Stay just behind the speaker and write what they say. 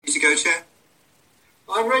to go, Chair?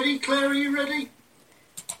 I'm ready. Claire, are you ready?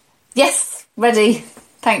 Yes, ready.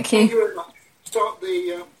 Thank you. Thank you very much. Start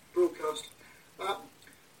the broadcast.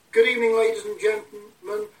 Good evening, ladies and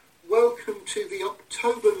gentlemen. Welcome to the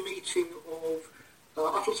October meeting of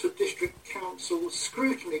Uttlesford District Council's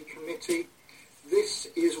Scrutiny Committee. This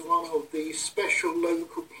is one of the special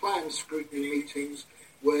local plan scrutiny meetings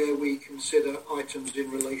where we consider items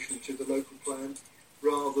in relation to the local plan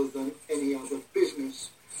rather than any other business.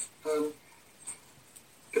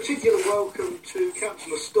 Particular welcome to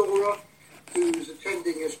Councillor Storer, who's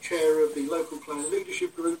attending as chair of the local plan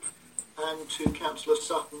leadership group, and to Councillor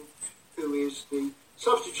Sutton, who is the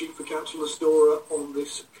substitute for Councillor Storer on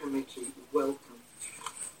this committee. Welcome.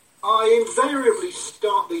 I invariably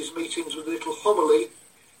start these meetings with a little homily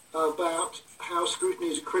about how scrutiny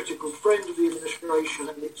is a critical friend of the administration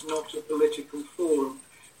and it's not a political forum.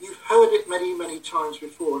 You've heard it many, many times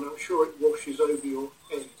before, and I'm sure it washes over your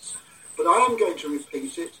heads. But I am going to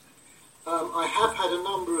repeat it. I have had a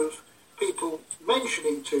number of people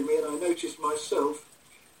mentioning to me, and I noticed myself,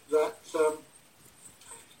 that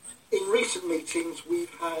in recent meetings we've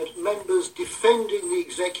had members defending the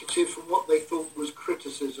executive from what they thought was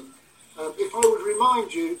criticism. If I would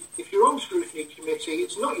remind you, if you're on Scrutiny Committee,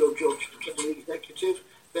 it's not your job to defend the executive.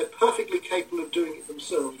 They're perfectly capable of doing it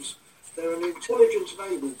themselves. They're an intelligent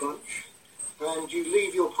and able bunch, and you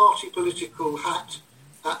leave your party political hat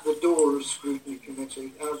at the door of Scrutiny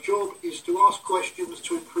Committee. Our job is to ask questions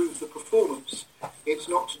to improve the performance. It's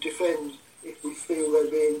not to defend if we feel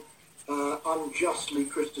they're being unjustly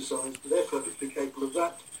criticised. They're perfectly capable of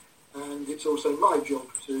that, and it's also my job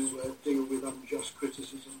to deal with unjust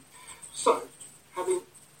criticism. So, having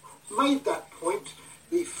made that point,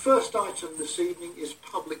 the first item this evening is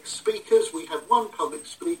public speakers. We have one public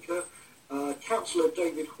speaker, Councillor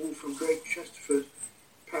David Hall from Great Chesterford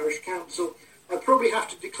Parish Council. I probably have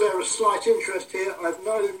to declare a slight interest here. I've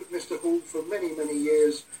known Mr Hall for many, many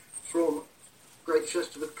years from Great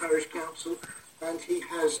Chesterford Parish Council, and he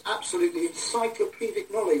has absolutely encyclopedic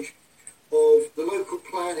knowledge of the local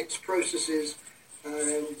plan, its processes,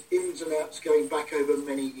 and ins and outs going back over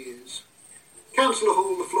many years. Councillor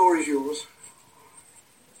Hall, the floor is yours.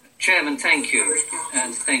 Chairman, thank you,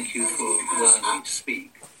 and thank you for allowing me to speak.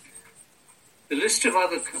 The list of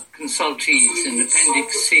other consultees in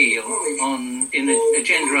Appendix C in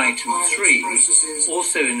Agenda Item 3,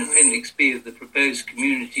 also in Appendix B of the proposed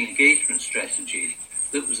Community Engagement Strategy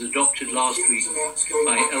that was adopted last week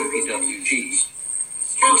by LPWG,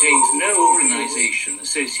 contains no organisation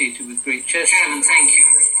associated with Great Chesterford.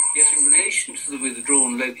 Yet in relation to the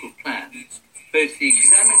withdrawn local plan, both the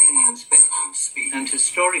examining inspectors and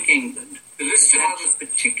Historic England attach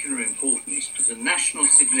particular importance to the national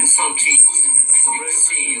significance of the Roman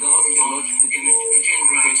and archaeological features of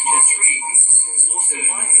Great Chesterford. Also,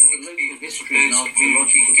 why has the local history and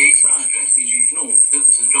archaeological society been ignored,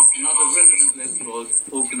 and other relevant local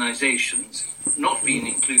organisations not being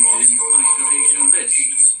included in the isolation list?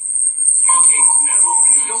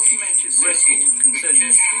 The documented record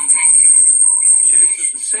concerning shows that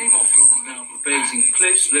the same office is now proposing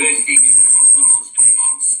close local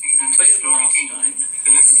consultations and failed last time to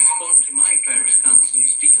respond to my parish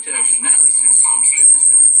council's detailed analysis and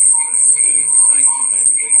criticism of all the site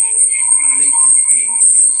evaluation related to the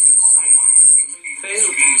NUPC site,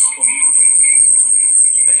 failed to respond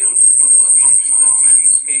failed to follow up expert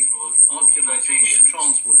landscape, archaeological and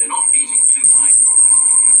transport evidence,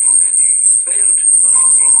 failed to provide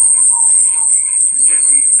proper information, and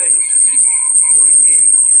generally failed to seek or engage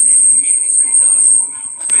in any meaningful dialogue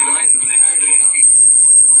with either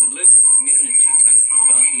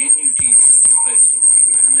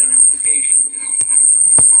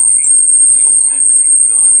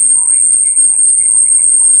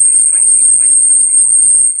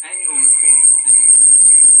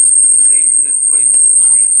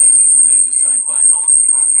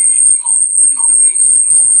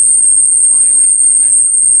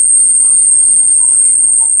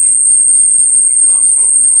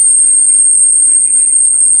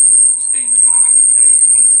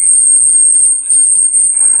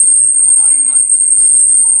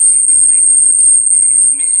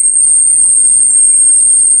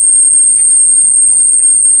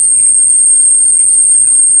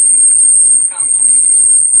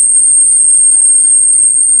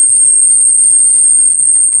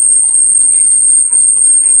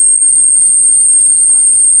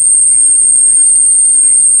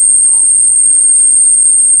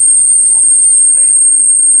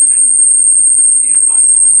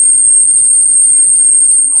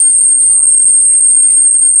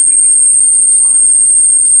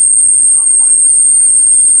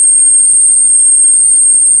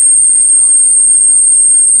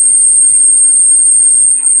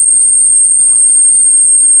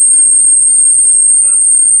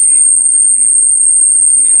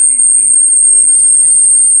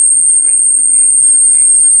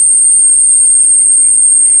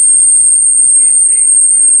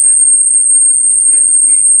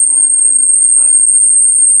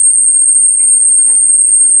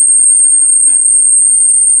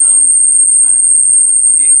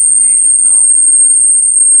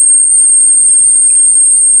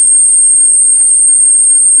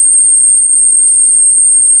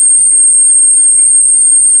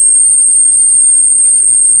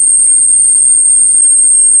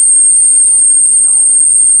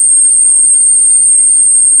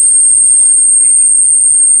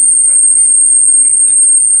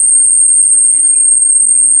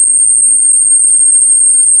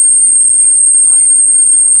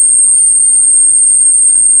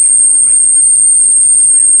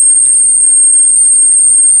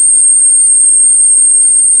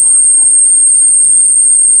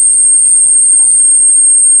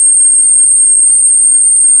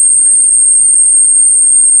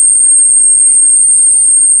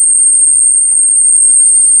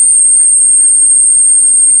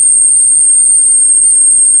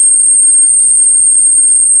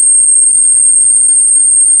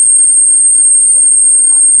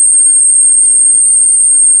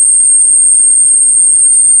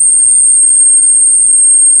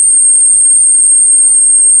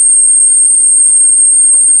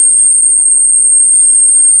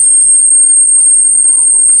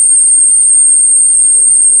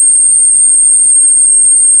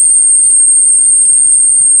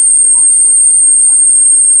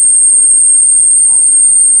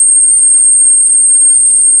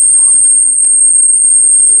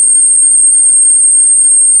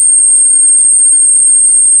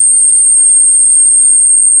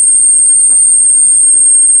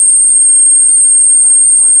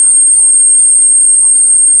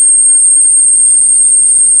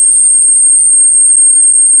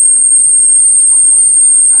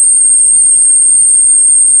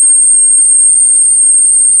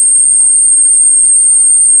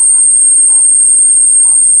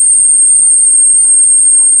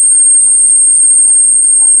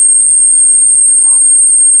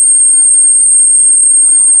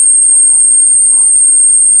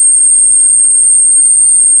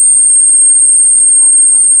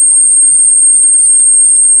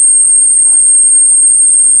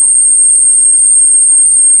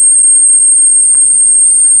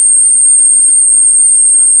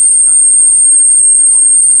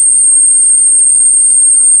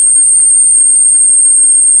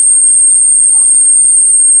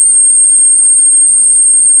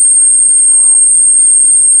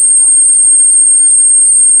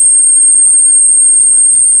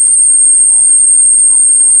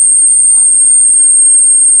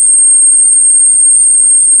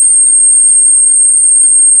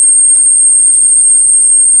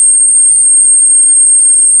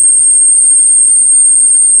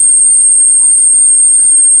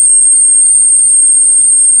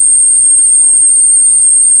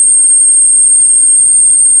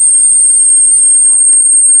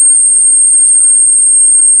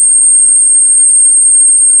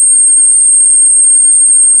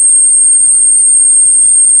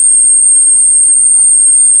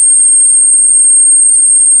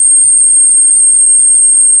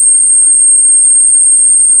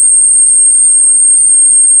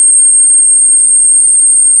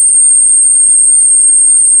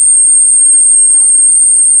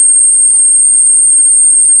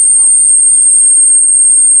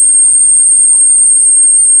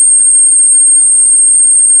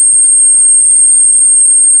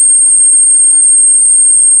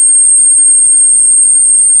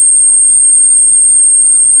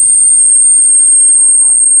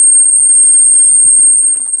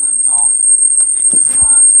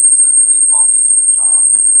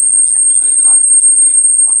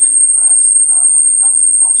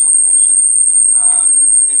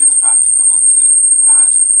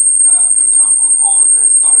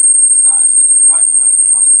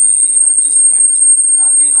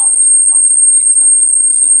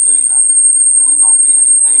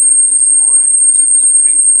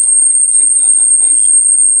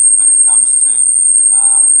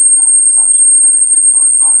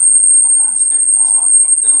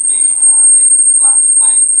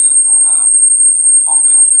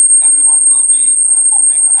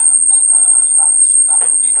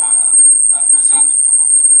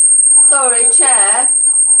Sorry, Chair.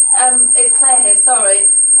 It's Claire here, sorry.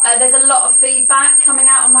 There's a lot of feedback coming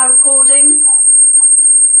out on my recording.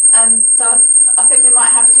 So I think we might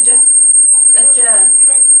have to just adjourn.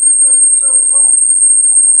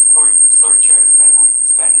 Sorry, Chair, it's Ben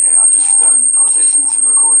here. I was listening to the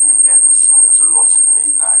recording and there was a lot of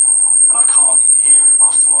feedback and I can't hear it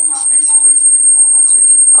whilst I'm on this meeting with you. So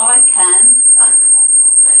if you... Oh, I can.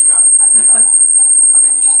 There you go. I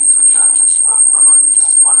think we just need to adjourn just for a moment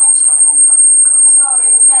just to find out what's going on with that broadcast.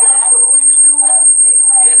 Sorry, Chair. Are you still there?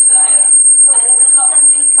 Yes, I am. There's a lot of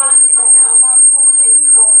feedback coming out on my recording.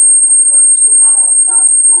 Try and sort out So I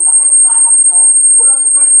think we might have to just... Well, the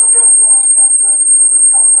question I'm going to ask Councillor Evans when we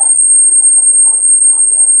come back, and give him a couple of moments to think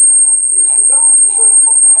about it, is his answer was very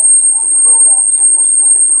comprehensive, but he didn't answer your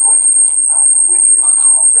specific question, which is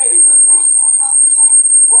really that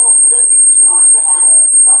whilst we don't need to obsess about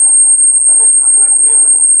the past, unless we correct the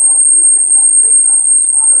errors of the past, we do to repeat them.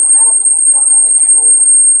 So how do we intend to make sure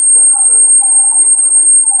that the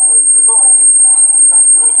information flow provided is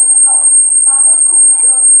accurate and timely? We'll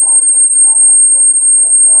adjourn for 5 minutes and Councillor Evans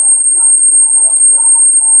can give some thought to that question.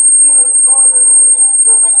 See you in 5, everybody. You can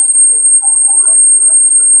go make some tea. Could I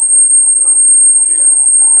just make a point, Chair?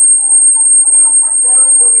 Feels brick,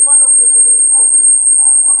 Gary, but we might not be able to hear you properly.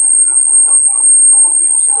 Let me just, I'm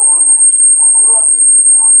unmuted or unmuted? We're unmuted.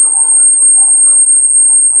 Okay, that's great.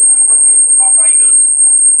 Did we have the... Barbados.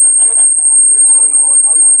 Yes, I know.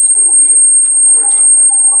 I'm still here. I'm sorry about that.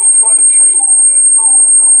 I've been trying to change the damn thing, but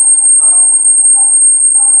I can't.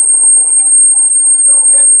 Did we have apologies for tonight? Not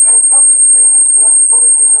yet. We've had public speakers first.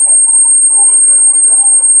 Apologies are next. Oh, okay. Well, that's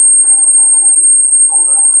fine. Thank you very much. Thank you. I'll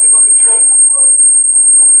see if I can change.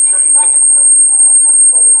 I'm going to change my...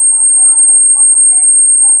 Everybody.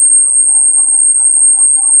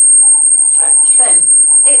 Ben,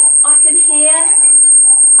 I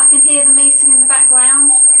can hear the meeting in the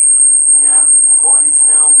background. Yeah? What, and it's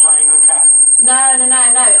now playing okay? No.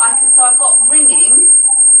 So I've got ringing.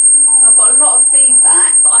 So I've got a lot of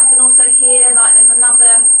feedback, but I can also hear like there's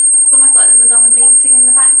another. It's almost like there's another meeting in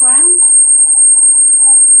the background.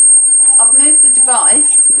 I've moved the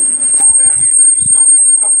device. Have you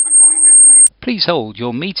stopped recording this meeting? Please hold,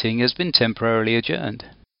 your meeting has been temporarily adjourned.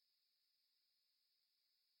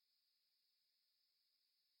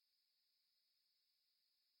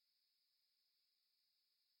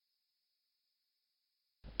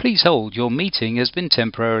 Please hold, your meeting has been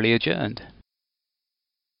temporarily adjourned.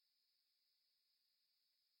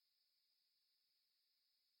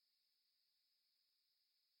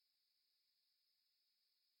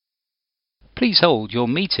 Please hold, your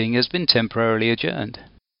meeting has been temporarily adjourned.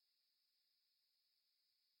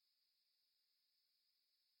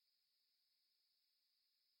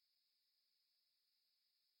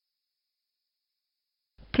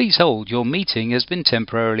 Please hold,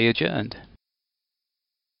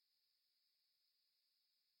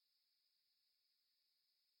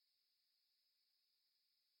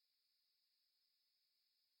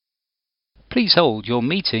 your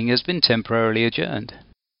meeting has been temporarily adjourned.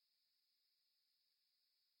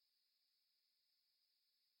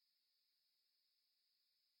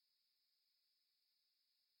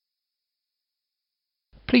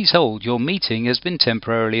 Please hold, your meeting has been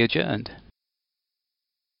temporarily adjourned.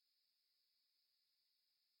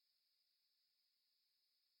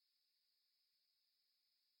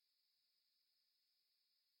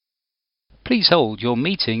 Please hold, your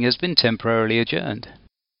meeting has been temporarily adjourned.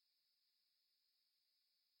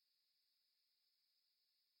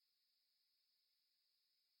 Please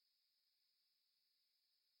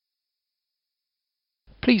hold, your meeting has been temporarily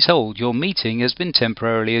adjourned. Please hold, your meeting has been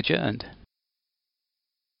temporarily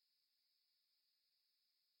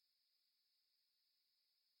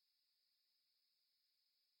adjourned.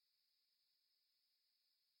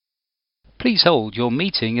 Please hold, your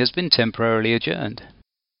meeting has been temporarily adjourned.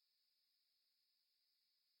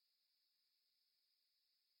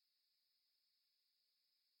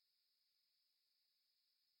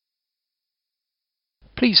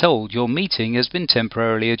 Please hold, your meeting has been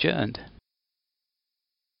temporarily adjourned.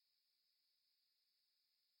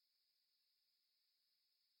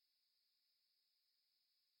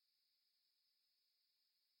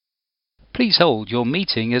 Please hold, your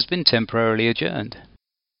meeting has been temporarily adjourned.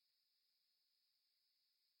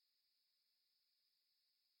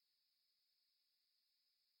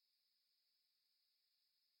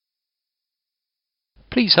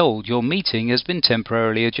 Please hold, your meeting has been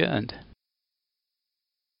temporarily adjourned.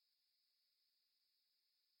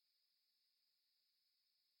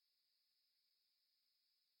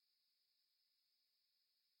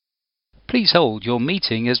 Please hold, your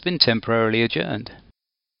meeting has been temporarily adjourned.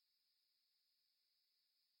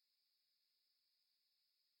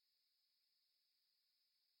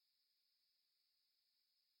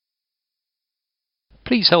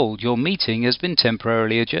 Please hold, your meeting has been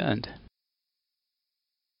temporarily adjourned.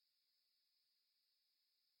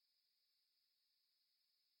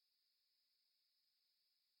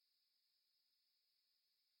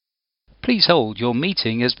 Please hold, your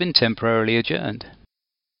meeting has been temporarily adjourned.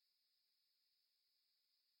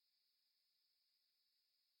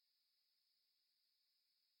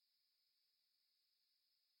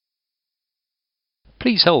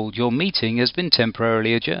 Please hold, your meeting has been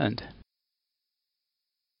temporarily adjourned.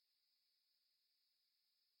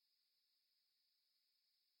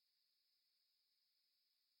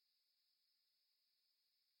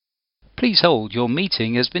 Please hold, your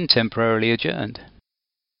meeting has been temporarily adjourned.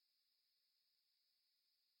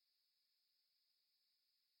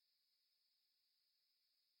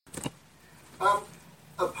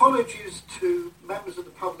 Apologies to members of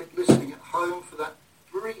the public listening at home for that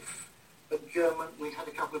brief adjournment. We had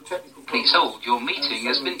a couple of technical problems. Please hold, your meeting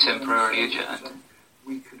has been temporarily adjourned.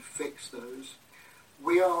 We could fix those.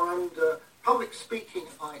 We are under public speaking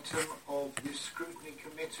item of this Scrutiny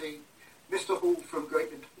Committee. Mr. Hall from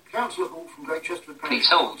Councillor Hall from Great Chesterford Parish. Please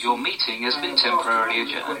hold, your meeting has been temporarily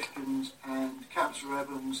adjourned. And Councillor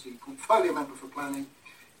Evans, the portfolio member for planning,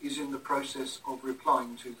 is in the process of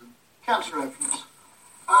replying to them. Councillor Evans.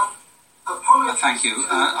 Thank you.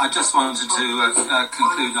 I just wanted to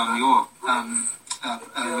conclude on your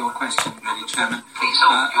question, really, Chairman,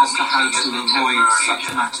 as to how to avoid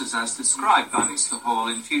such matters as described by Mr. Hall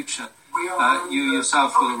in future. You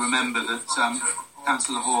yourself will remember that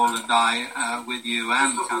Councillor Hall and I, with you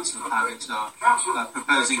and Councillor Pavitt, are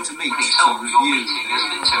proposing to meet to review the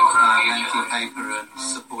lengthy paper and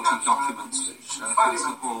supporting documents which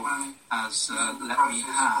Councillor Hall has let me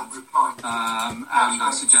have, and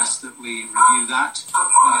I suggest that we review that.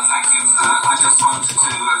 I just wanted to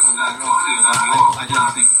conclude on I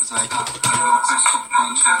don't think, as I got your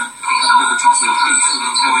question, liberty to repeat,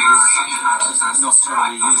 it's not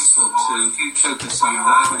very useful to focus on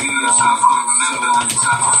what went wrong so long in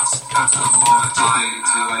the past, particularly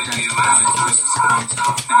to identify and focus upon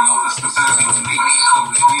any officers who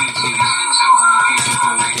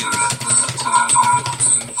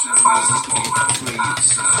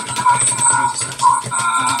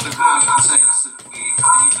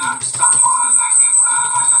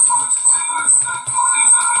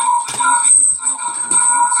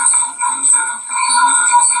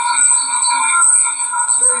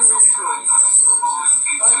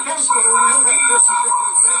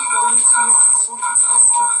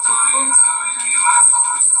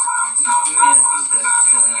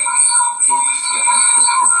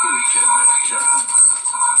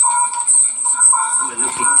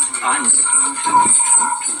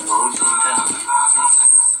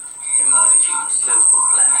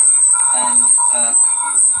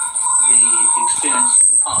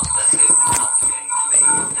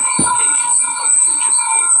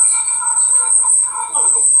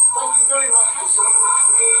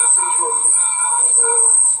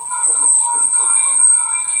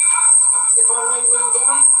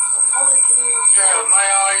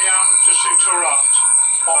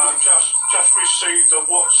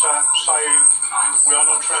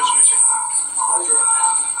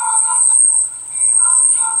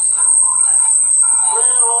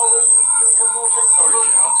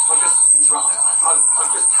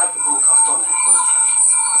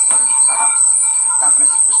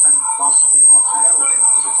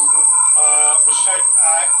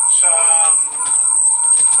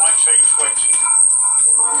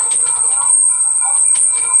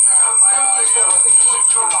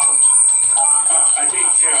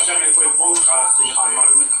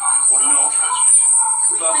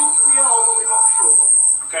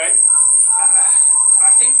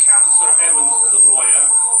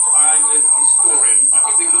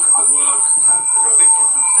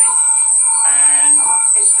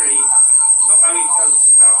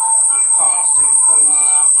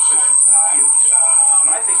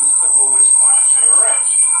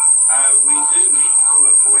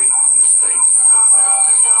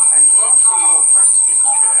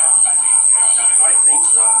I think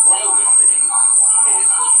that one of the things is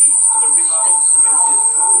that these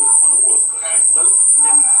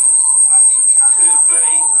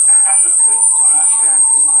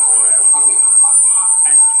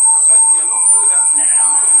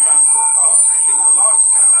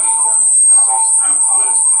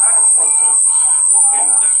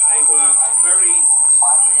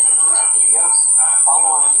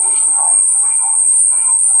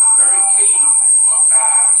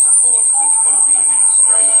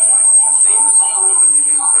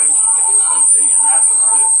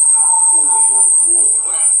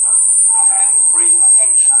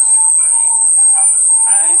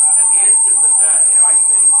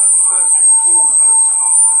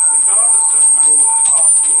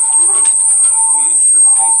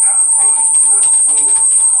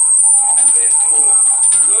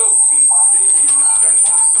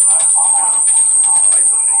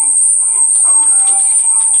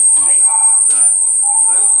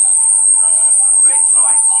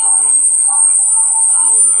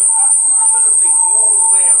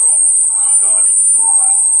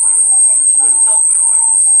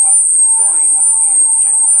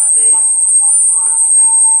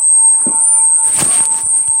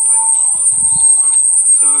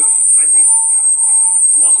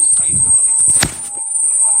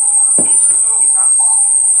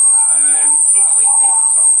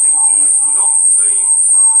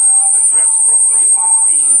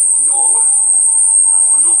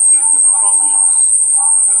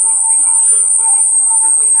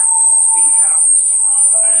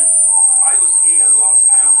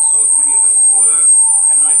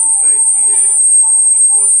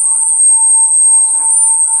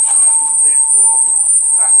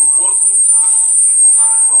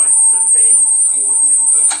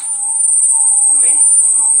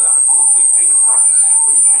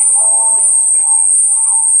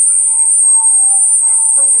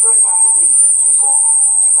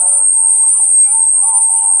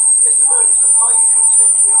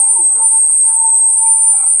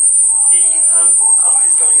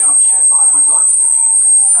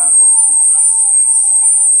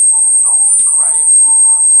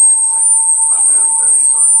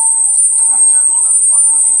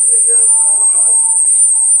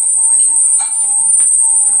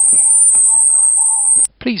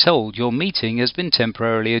Please hold, your meeting has been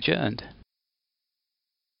temporarily adjourned.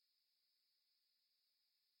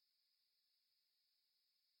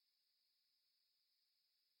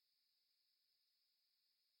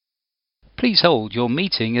 Please hold, your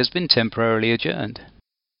meeting has been temporarily adjourned.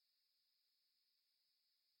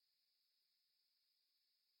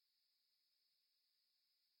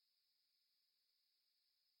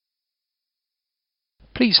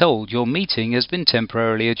 Please hold, your meeting has been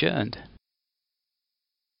temporarily adjourned.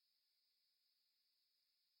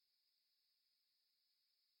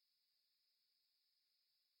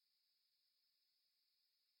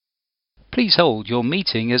 Please hold, your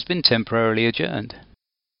meeting has been temporarily adjourned.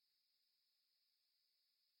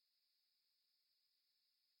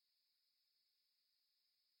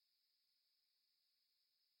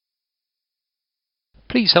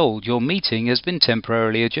 Please hold, your meeting has been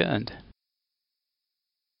temporarily adjourned.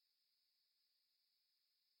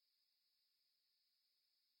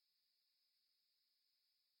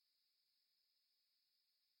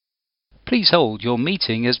 Please hold, your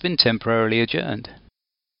meeting has been temporarily adjourned.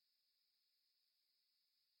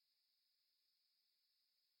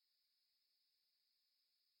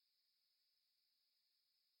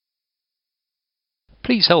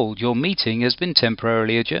 Please hold, your meeting has been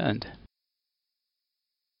temporarily adjourned.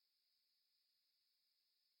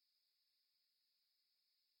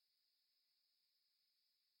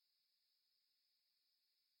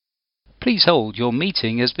 Please hold, your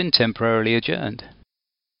meeting has been temporarily adjourned.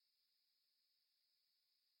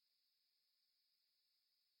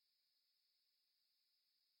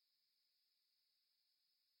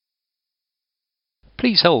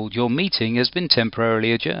 Please hold, your meeting has been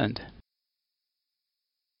temporarily adjourned.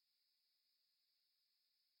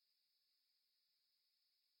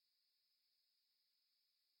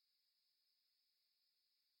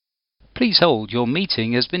 Please hold, your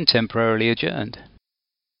meeting has been temporarily adjourned.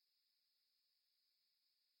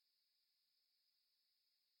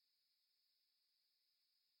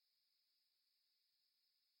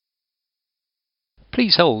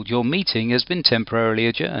 Please hold, your meeting has been temporarily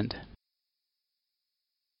adjourned.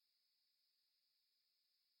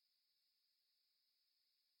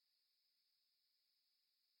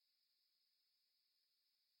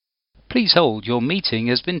 Please hold, your meeting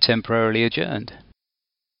has been temporarily adjourned.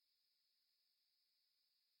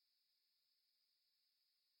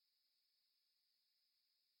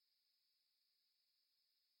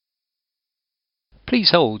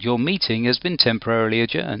 Please hold, your meeting has been temporarily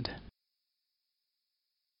adjourned.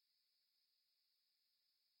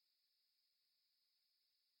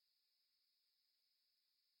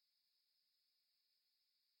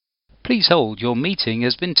 Please hold, your meeting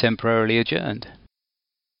has been temporarily adjourned.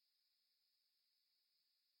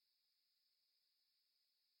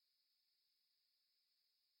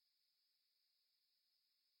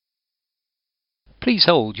 Please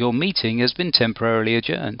hold, your meeting has been temporarily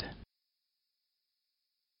adjourned.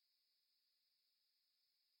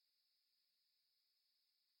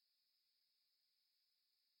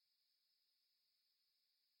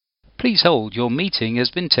 Please hold, your meeting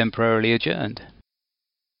has been temporarily adjourned.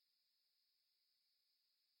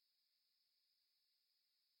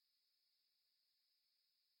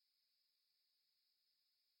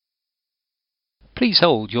 Please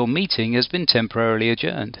hold, your meeting has been temporarily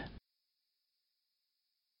adjourned.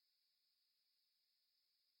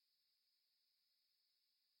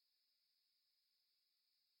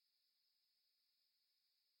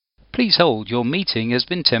 Please hold, your meeting has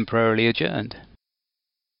been temporarily adjourned.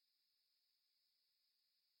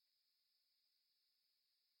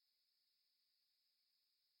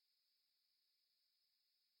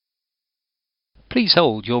 Please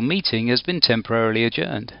hold, your meeting has been temporarily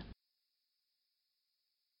adjourned.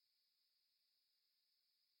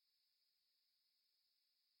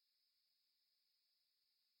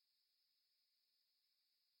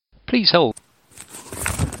 Please hold.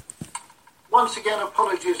 Once again,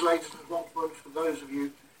 apologies, ladies and gentlemen, for those of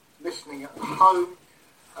you listening at home.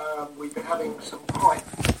 We've been having some quite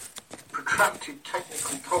protracted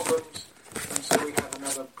technical problems, and so we have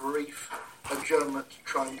another brief adjournment to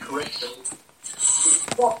try and correct them.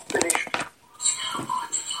 We've not finished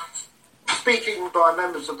speaking by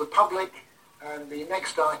members of the public, and the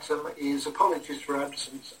next item is apologies for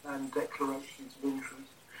absence and declarations of interest.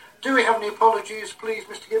 Do we have any apologies, please,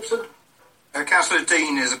 Mr. Gibson? Councillor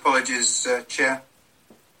Dean is apologies, Chair.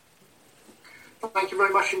 Thank you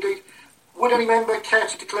very much indeed. Would any member care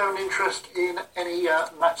to declare an interest in any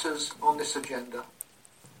matters on this agenda?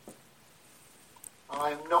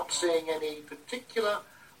 I'm not seeing any particular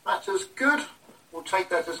matters. Good. We'll take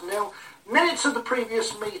that as nil. Minutes of the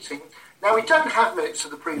previous meeting. Now, we don't have minutes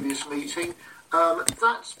of the previous meeting.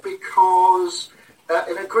 That's because,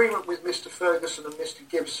 in agreement with Mr. Ferguson and Mr.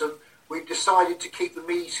 Gibson, we've decided to keep the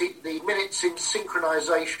minutes in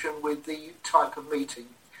synchronisation with the type of meeting.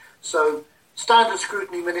 So standard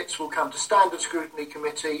scrutiny minutes will come to standard scrutiny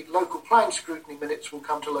committee, local plan scrutiny minutes will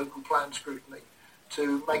come to local plan scrutiny,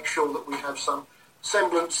 to make sure that we have some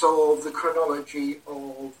semblance of the chronology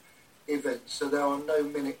of events. So there are no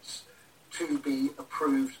minutes to be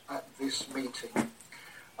approved at this meeting.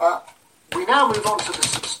 We now move on to the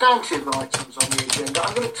substantive items on the agenda.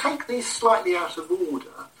 I'm going to take these slightly out of order.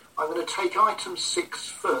 I'm going to take item 6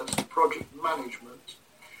 first, project management,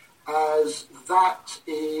 as that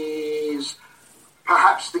is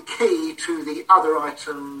perhaps the key to the other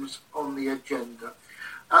items on the agenda.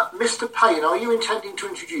 Mr. Payne, are you intending to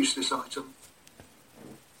introduce this item?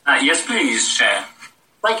 Yes, please, Chair.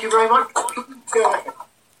 Thank you very much. Go ahead.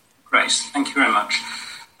 Great, thank you very much.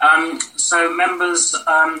 So, members,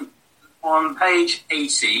 on page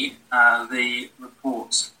 80, the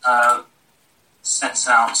report sets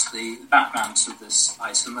out the background to this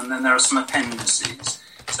item, and then there are some appendices.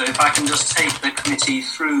 So if I can just take the committee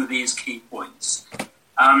through these key points.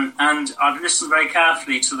 And I've listened very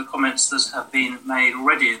carefully to the comments that have been made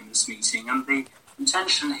already in this meeting, and the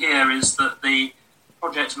intention here is that the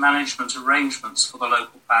project management arrangements for the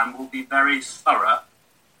local plan will be very thorough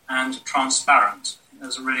and transparent.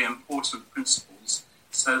 Those are really important principles,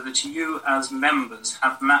 so that you as members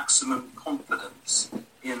have maximum confidence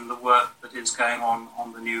in the work that is going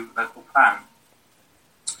on the new local plan.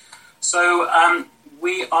 So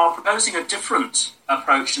we are proposing a different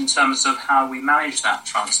approach in terms of how we manage that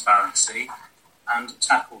transparency and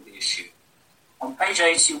tackle the issue. On page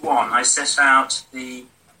 81, I set out the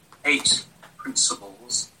 8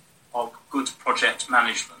 principles of good project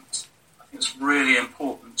management. I think it's really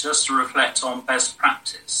important just to reflect on best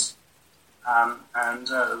practice.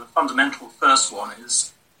 The fundamental first one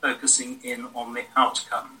is focusing in on the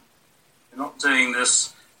outcome. We're not doing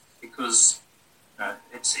this because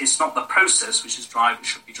it's not the process which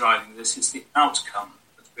should be driving this, it's the outcome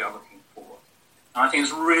that we are looking for. And I think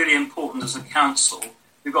it's really important as a council.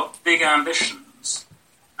 We've got big ambitions,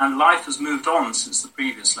 and life has moved on since the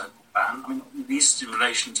previous local plan, I mean, not least in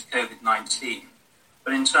relation to COVID-19,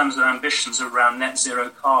 but in terms of ambitions around net zero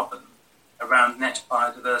carbon, around net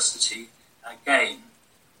biodiversity gain.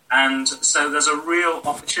 And so there's a real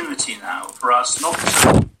opportunity now for us not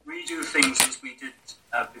to redo things as we did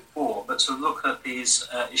before, but to look at these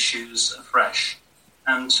issues afresh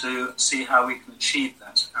and to see how we can achieve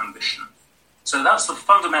that ambition. So that's the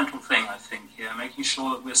fundamental thing, I think, here, making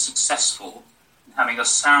sure that we're successful in having a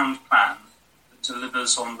sound plan that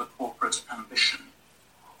delivers on the corporate ambition.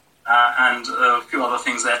 And a few other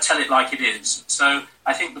things there, tell it like it is. So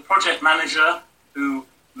I think the project manager who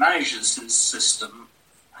manages this system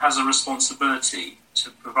has a responsibility to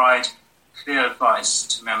provide clear advice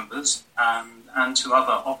to members and to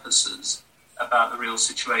other officers about the real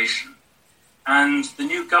situation. And the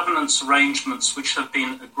new governance arrangements which have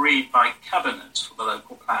been agreed by Cabinet for the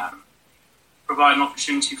local plan provide an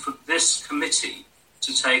opportunity for this committee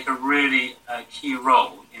to take a really key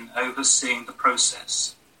role in overseeing the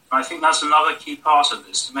process. And I think that's another key part of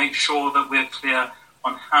this, to make sure that we're clear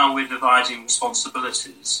on how we're dividing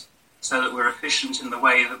responsibilities so that we're efficient in the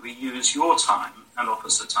way that we use your time and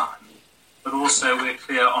officer time, but also we're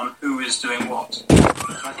clear on who is doing what. And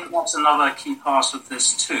I think that's another key part of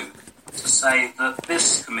this too, to say that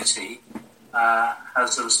this committee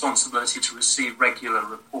has a responsibility to receive regular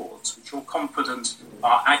reports which you're confident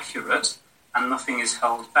are accurate and nothing is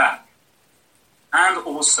held back. And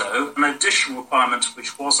also an additional requirement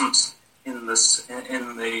which wasn't in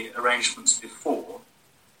the arrangements before.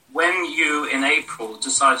 When you, in April,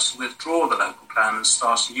 decided to withdraw the local plan and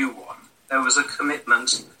start a new one, there was a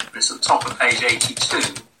commitment, and it's at the top of page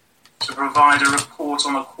 82, to provide a report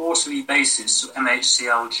on a quarterly basis to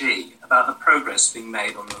MHCLG about the progress being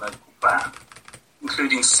made on the local plan,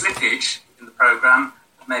 including slippage in the programme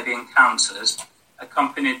that may be encountered,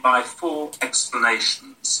 accompanied by full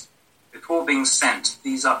explanations. Before being sent,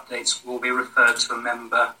 these updates will be referred to a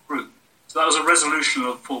member group. So that was a resolution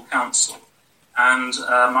of full council. And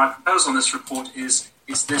my proposal on this report is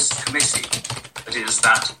this committee that is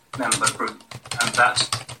that member group, and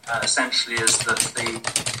that essentially is that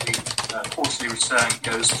the quarterly return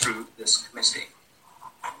goes through this committee.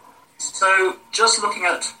 So just looking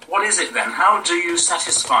at what is it then, how do you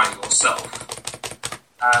satisfy yourself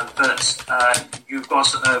that you've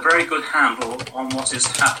got a very good handle on what is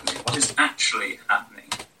happening, what is actually happening,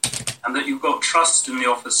 and that you've got trust in the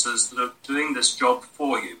officers that are doing this job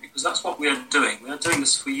for you, because that's what we are doing. We are doing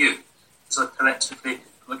this for you, so collectively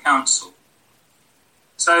for the council.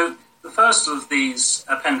 So The first of these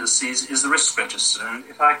appendices is the risk register, and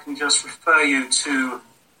if I can just refer you to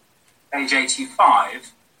page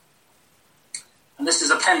 85, and this is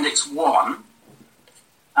Appendix 1,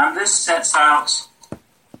 and this sets out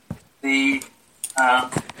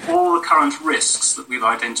all the current risks that we've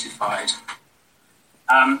identified.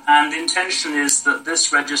 And the intention is that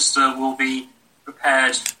this register will be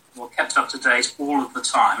prepared or kept up to date all of the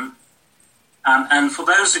time. And for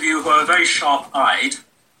those of you who are very sharp-eyed,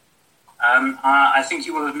 I think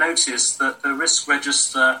you will have noticed that the risk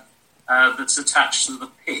register that's attached to the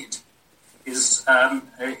PID is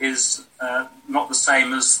not the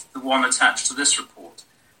same as the one attached to this report.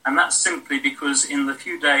 And that's simply because in the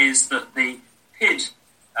few days that the PID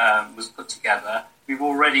was put together, we've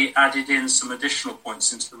already added in some additional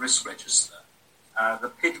points into the risk register.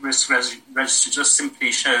 The PID risk register just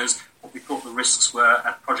simply shows what we thought the risks were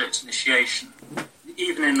at project initiation.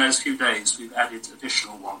 Even in those few days, we've added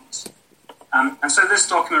additional ones. And so this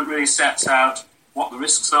document really sets out what the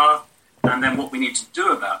risks are, and then what we need to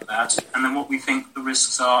do about that, and then what we think the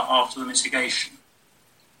risks are after the mitigation.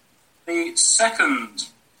 The second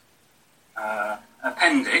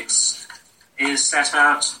appendix is set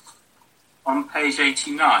out on page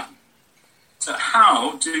 89. So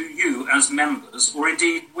how do you as members, or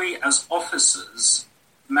indeed we as officers,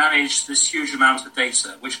 manage this huge amount of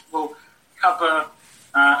data, which will cover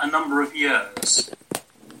a number of years?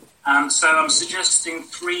 So I'm suggesting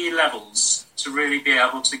 3 levels to really be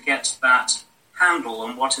able to get that handle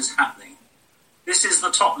on what is happening. This is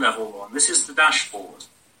the top level one. This is the dashboard.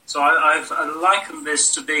 So I've likened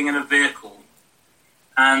this to being in a vehicle.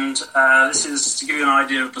 And this is to give you an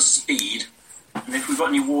idea of the speed and if we've got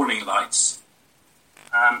any warning lights.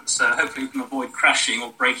 So hopefully we can avoid crashing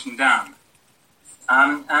or breaking down.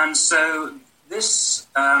 And so this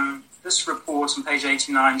report on page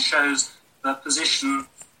 89 shows the position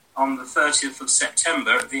on the 30th of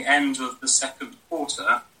September at the end of the second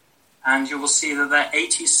quarter, and you will see that there are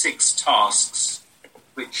 86 tasks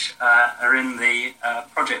which are in the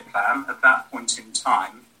project plan at that point in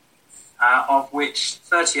time, of which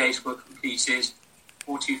 38 were completed,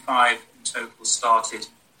 45 in total started,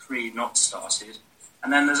 3 not started.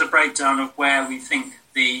 And then there's a breakdown of where we think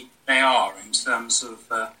they are in terms of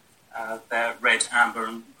their red, amber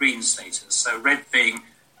and green status. So red being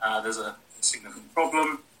there's a significant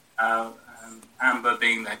problem, amber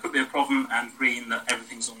being there could be a problem, and green that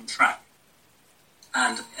everything's on track.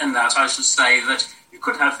 And in that I should say that you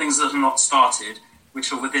could have things that are not started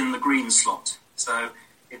which are within the green slot. So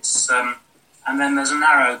it's and then there's an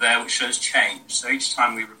arrow there which shows change. So each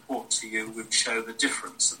time we report to you, we show the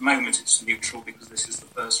difference. At the moment it's neutral because this is the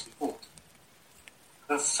first report.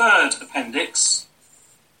 The third appendix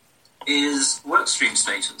is workstream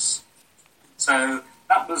status. So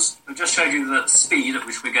that was, I just showed you the speed at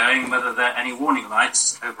which we're going, whether there are any warning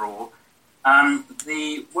lights overall.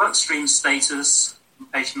 The workstream status on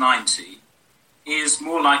page 90 is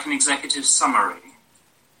more like an executive summary.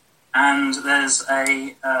 And there's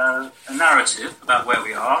a narrative about where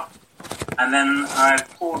we are, and then I've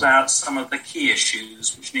pulled out some of the key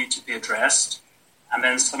issues which need to be addressed, and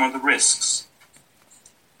then some of the risks.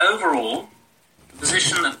 Overall, the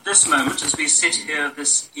position at this moment, as we sit here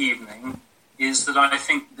this evening, is that I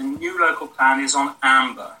think the new local plan is on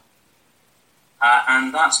amber.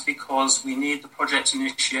 And that's because we need the project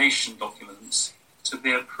initiation documents to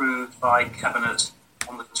be approved by Cabinet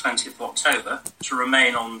on the 20th of October to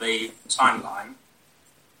remain on the timeline.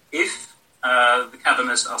 If the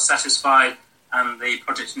Cabinet are satisfied and the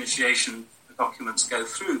project initiation documents go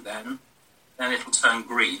through then it'll turn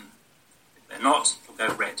green. If they're not, it'll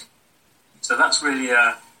go red. So that's really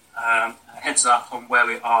a heads up on where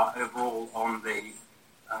we are overall on the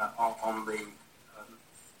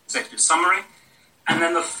executive summary. And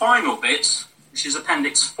then the final bit, which is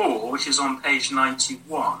Appendix 4, which is on page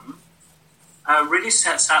 91, really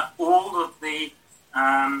sets out all of the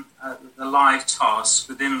live tasks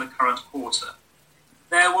within the current quarter.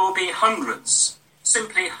 There will be hundreds,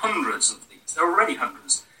 simply hundreds of these. There are already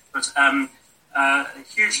hundreds, but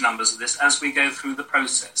huge numbers of this as we go through the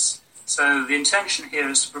process. So the intention here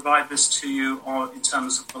is to provide this to you in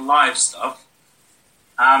terms of the live stuff.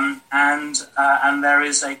 And there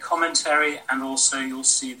is a commentary, and also you'll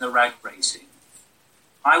see the RAG rating.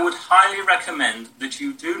 I would highly recommend that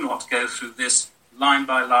you do not go through this line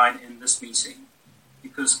by line in this meeting,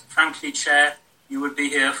 because frankly, Chair, you would be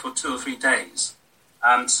here for 2 or 3 days.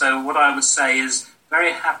 So what I would say is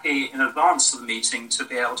very happy in advance of the meeting to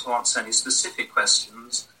be able to answer any specific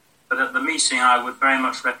questions, but at the meeting I would very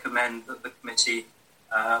much recommend that the committee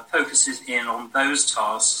focuses in on those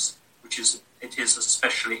tasks which it is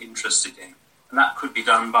especially interested in. and that could be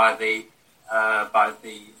done by the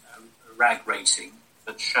RAG rating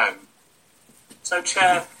that's shown. So,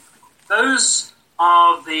 Chair, those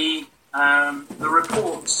are the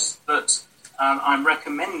reports that I'm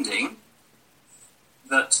recommending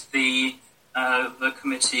that the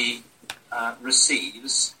committee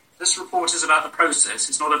receives. This report is about the process.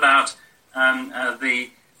 It's not about the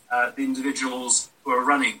individuals who are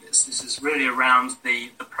running this. This is really around the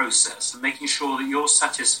process and making sure that you're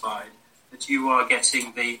satisfied that you are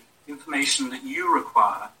getting the information that you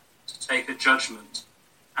require to take a judgment.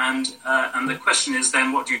 And the question is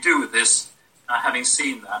then, what do you do with this? Having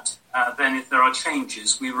seen that, then if there are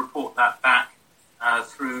changes, we report that back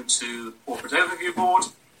through to Corporate Overview Board,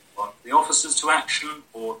 or the officers to action,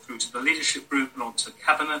 or through to the leadership group and on to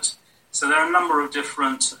Cabinet. So there are a number of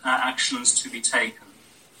different actions to be taken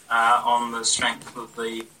on the strength of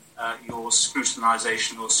your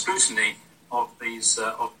scrutinisation or scrutiny of these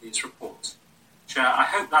reports. Chair, I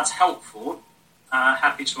hope that's helpful.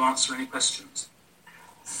 Happy to answer any questions.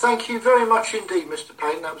 Thank you very much indeed, Mr.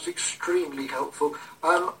 Payne. That was extremely helpful.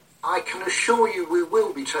 I can assure you we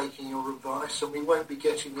will be taking your advice and we won't be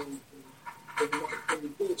getting in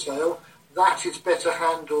detail. That is better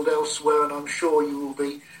handled elsewhere, and I'm sure you will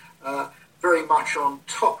be very much on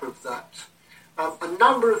top of that. A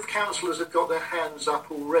number of councillors have got their hands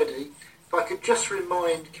up already. If I could just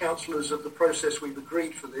remind councillors of the process we've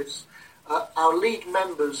agreed for this. Our lead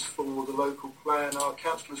members for the local plan are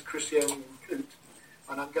Councillors Christiani and Coote,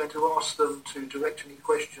 and I'm going to ask them to direct any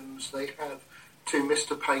questions they have to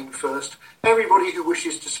Mr. Payne first. Everybody who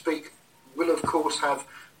wishes to speak will, of course, have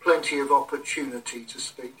plenty of opportunity to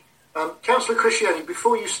speak. Councillor Christiani,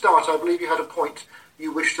 before you start, I believe you had a point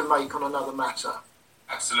you wish to make on another matter.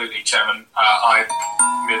 Absolutely, Chairman. I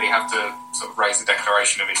really have to sort of raise a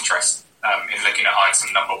declaration of interest in looking at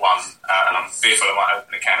item number 1, and I'm fearful I might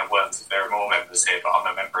open a can of worms if there are more members here, but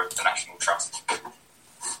I'm a member of the National Trust,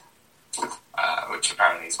 which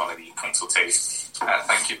apparently is one of the consultees.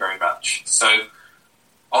 Thank you very much. So,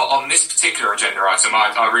 on this particular agenda item,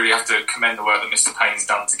 I really have to commend the work that Mr. Payne's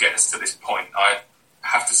done to get us to this point. I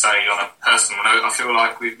have to say, on a personal note, I feel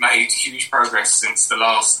like we've made huge progress since the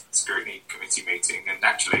last Scrutiny Committee meeting, and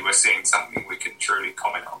actually we're seeing something we can truly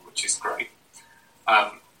comment on, which is great.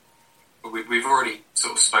 We've already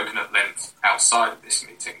sort of spoken at length outside of this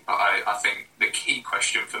meeting, but I think the key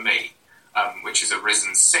question for me, which has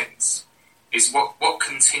arisen since, is what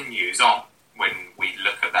continues on when we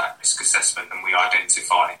look at that risk assessment and we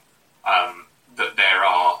identify that there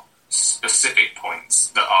are specific points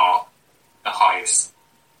that are the highest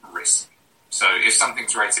risk. So if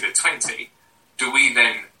something's rated at 20, do we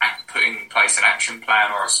then put in place an action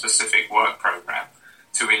plan or a specific work programme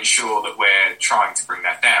to ensure that we're trying to bring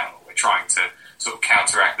that down, or we're trying to sort of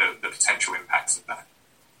counteract the potential impacts of that?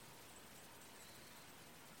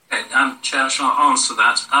 Okay, Chair, shall I answer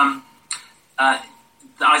that?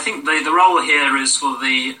 I think the role here is for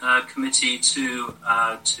the committee to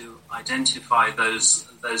identify those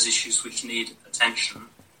issues which need attention.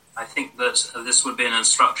 I think that this would be an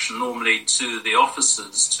instruction normally to the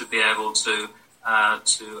officers to be able to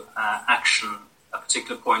action a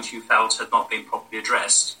particular point you felt had not been properly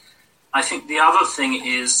addressed. I think the other thing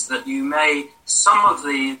is that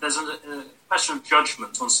there's a question of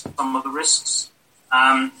judgment on some of the risks.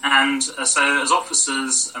 So as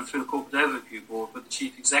officers and through the Corporate Overview Board with the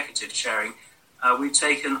Chief Executive chairing, we've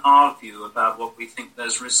taken our view about what we think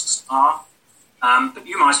those risks are. But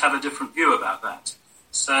you might have a different view about that.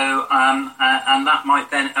 So, and that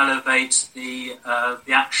might then elevate the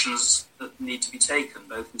actions that need to be taken,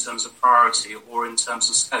 both in terms of priority or in terms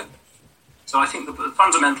of scope. So I think the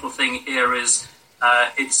fundamental thing here is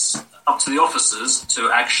it's up to the officers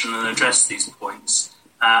to action and address these points,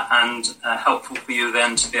 and helpful for you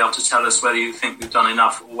then to be able to tell us whether you think we've done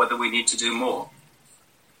enough or whether we need to do more.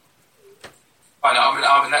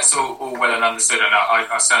 I mean that's all well and understood, and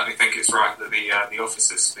I certainly think it's right that the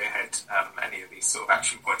officers spearhead any of these sort of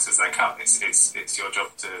action points as they come. It's your job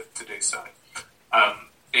to do so.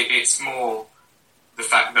 It's more the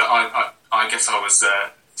fact that I guess I was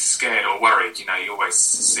scared or worried. You know, you always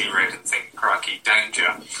see red and think, crikey, danger.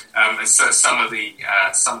 And so some of the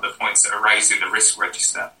points that are raised in the risk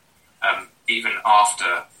register, even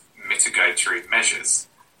after mitigatory measures,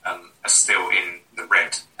 are still in the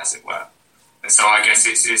red, as it were. And so I guess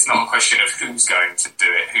it's not a question of who's going to do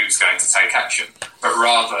it, who's going to take action, but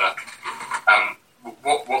rather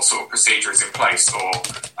what sort of procedure is in place, or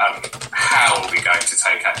how are we going to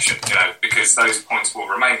take action, you know, because those points will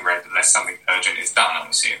remain red unless something urgent is done, I'm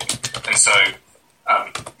assuming. And so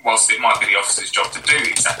whilst it might be the officer's job to do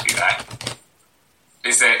exactly that,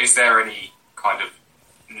 is there any kind of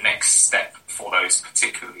next step for those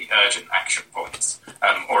particularly urgent action points?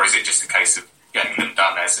 Or is it just a case of getting them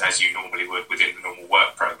done as you normally would within the normal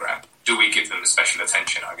work programme? Do we give them special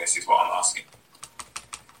attention, I guess, is what I'm asking.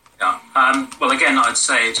 Yeah. Well, again, I'd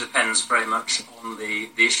say it depends very much on the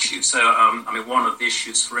issue. So, one of the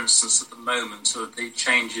issues, for instance, at the moment are the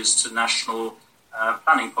changes to national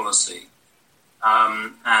planning policy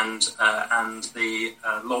and the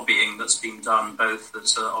lobbying that's been done both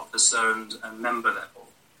at officer and member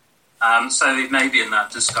level. So it may be in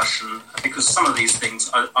that discussion because some of these things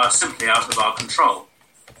are simply out of our control.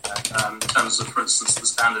 In terms of, for instance, the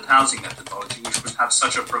standard housing methodology, which would have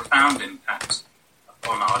such a profound impact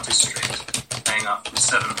on our district, paying up from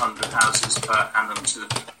 700 houses per annum to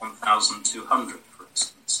 1,200, for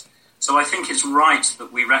instance. So I think it's right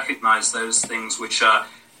that we recognise those things which are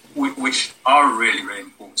really, really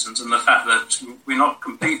important, and the fact that we're not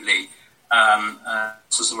completely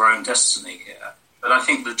masters of our own destiny here. But I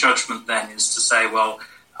think the judgment then is to say, well,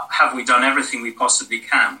 have we done everything we possibly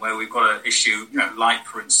can where we've got an issue, like,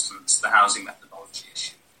 for instance, the housing methodology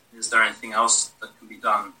issue? Is there anything else that can be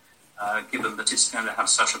done, given that it's going to have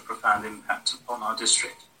such a profound impact upon our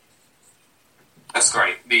district? That's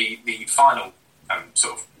great. The final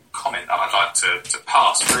sort of comment that I'd like to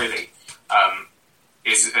pass, really,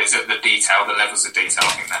 is at the detail, the levels of detail.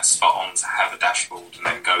 I think that's spot on to have a dashboard and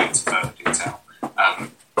then go into further detail.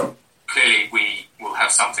 Clearly, we will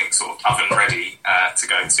have something sort of oven ready to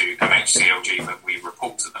go to MHCLG when we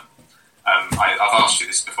report to them. I've asked you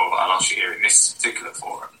this before, but I'll ask you here in this particular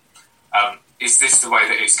forum. Is this the way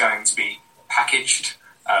that it's going to be packaged?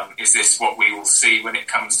 Is this what we will see when it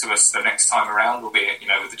comes to us the next time around, albeit,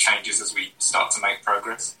 with the changes as we start to make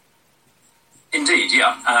progress? Indeed,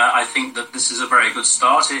 yeah. I think that this is a very good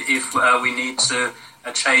start. If we need to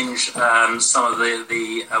change some of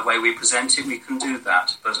the way we present it, we can do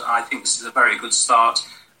that. But I think this is a very good start,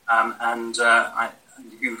 and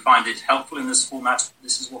if you find it helpful in this format,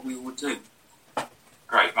 this is what we would do.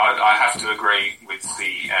 Great. I have to agree with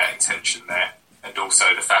the intention there, and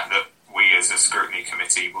also the fact that we as a scrutiny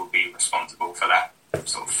committee will be responsible for that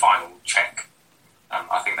sort of final check.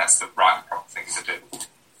 I think that's the right and proper thing to do.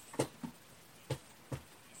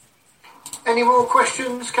 Any more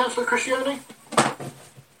questions, Councillor Criscione?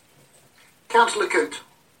 Councillor Coote.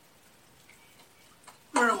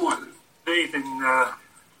 Where am I? Good evening,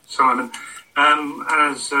 Simon.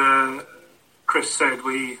 As Chris said,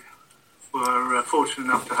 we were fortunate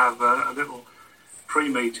enough to have a little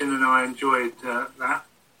pre-meeting, and I enjoyed that.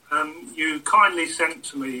 You kindly sent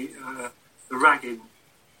to me the ragging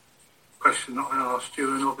question that I asked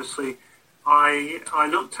you, and obviously I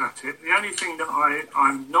looked at it. The only thing that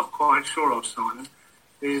I'm not quite sure of, Simon,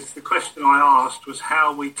 is the question I asked was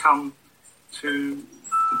how we come to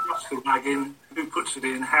address the ragging, who puts it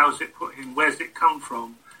in, how's it put in, where's it come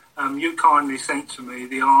from. You kindly sent to me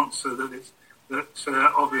the answer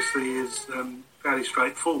that obviously is fairly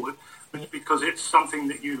straightforward, because it's something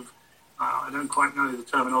that you've, I don't quite know the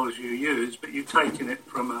terminology you use, but you've taken it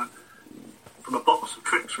from a box of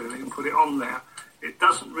tricks really and put it on there. It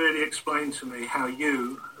doesn't really explain to me how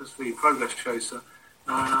you, as the progress chaser,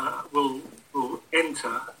 will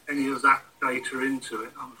enter any of that data into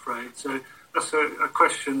it, I'm afraid. So that's a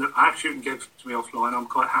question that perhaps you can give to me offline. I'm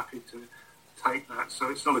quite happy to take that.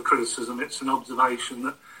 So it's not a criticism, it's an observation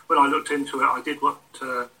that when I looked into it, I did what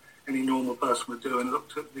any normal person would do and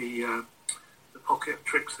looked at the pocket of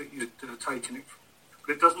tricks that you'd taken it.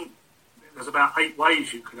 But it doesn't, there's about 8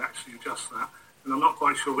 ways you could actually adjust that, and I'm not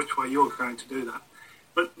quite sure which way you're going to do that.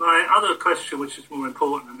 But my other question, which is more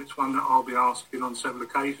important, and it's one that I'll be asking on several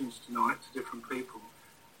occasions tonight to different people,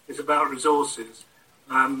 is about resources.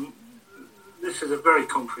 This is a very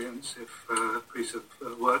comprehensive piece of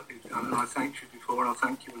work you've done, and I thanked you before, and I'll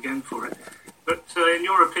thank you again for it. But in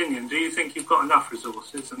your opinion, do you think you've got enough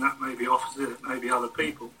resources? And that may be officers, it may be other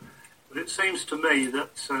people. But it seems to me that,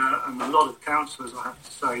 and a lot of councillors, I have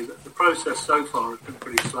to say, that the process so far has been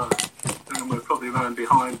pretty slow. And we're probably running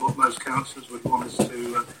behind what most councillors would want us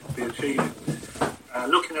to be achieving.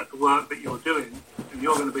 Looking at the work that you're doing, and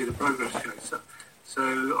you're going to be the progress chaser, so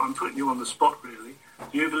I'm putting you on the spot really.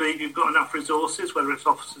 Do you believe you've got enough resources, whether it's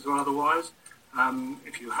officers or otherwise?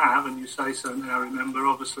 If you have, and you say so now, remember,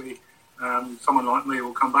 obviously, someone like me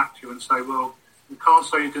will come back to you and say, well, you can't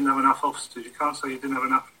say you didn't have enough officers, you can't say you didn't have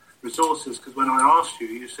enough resources, because when I asked you,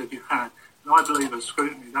 you said you had. And I believe as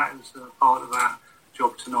scrutiny, that is part of our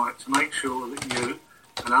job tonight, to make sure that you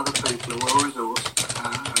and other people are well resourced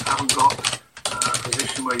and haven't got a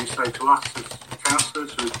position where you say to us as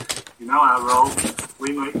councillors, who you know our role,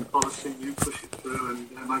 we make the policy, you push it through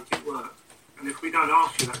and make it work. And if we don't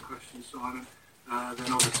ask you that question, Simon,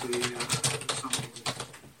 then obviously there's something.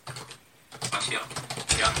 But yeah.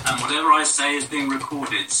 And whatever I say is being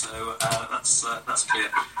recorded, so that's clear.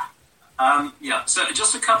 So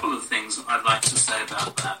just a couple of things I'd like to say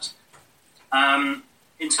about that.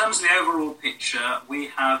 In terms of the overall picture, we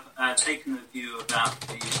have taken a view about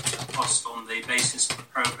the cost on the basis of the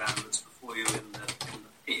programme that's before you in the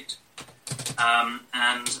PID.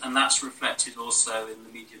 And that's reflected also in the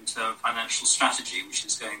medium-term financial strategy, which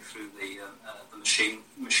is going through the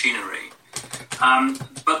machinery.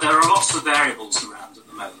 But there are lots of variables around at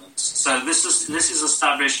the moment. So this is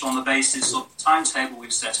established on the basis of the timetable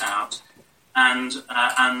we've set out and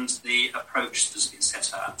the approach that has been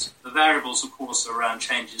set out. The variables, of course, are around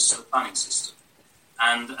changes to the planning system,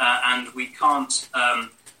 and we can't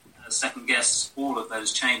second guess all of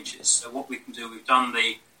those changes. So what we can do, we've done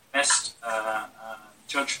the best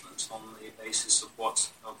judgment on the basis of what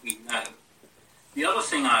we know. The other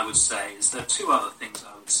thing I would say is there are two other things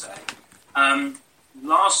I would say.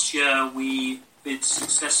 Last year we bid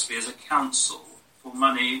successfully as a council for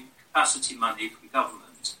capacity money from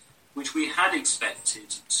government, which we had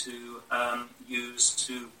expected to use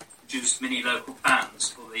to produce mini local plans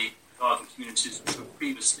for the garden communities which were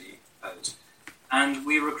previously proposed. And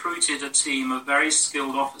we recruited a team of very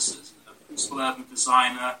skilled officers, a principal urban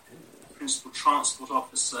designer, a principal transport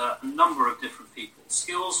officer, a number of different people,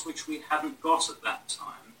 skills which we hadn't got at that time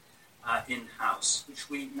in-house, which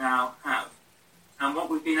we now have. And what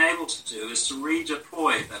we've been able to do is to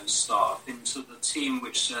redeploy those staff into the team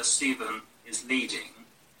which Stephen is leading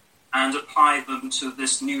and apply them to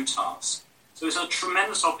this new task. So it's a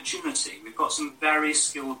tremendous opportunity. We've got some very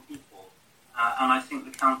skilled people, and I think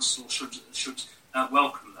the council should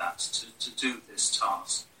welcome that to do this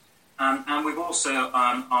task. And we've also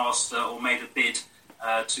asked or made a bid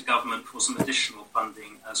to government for some additional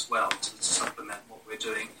funding as well to supplement what we're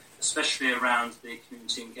doing, especially around the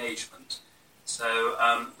community engagement. So,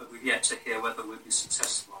 but we've yet to hear whether we'll be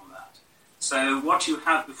successful on that. So what you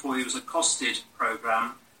have before you is a costed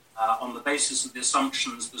programme on the basis of the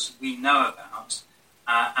assumptions that we know about,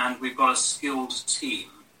 and we've got a skilled team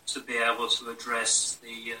to be able to address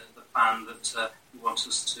the plan that you want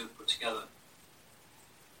us to put together.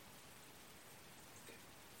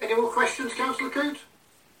 Any more questions, Councillor Coote?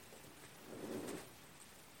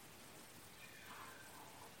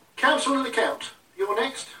 Councillor LeCount, you're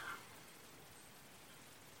next.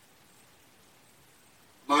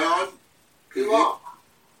 May I? You are.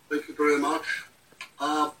 Thank you very much.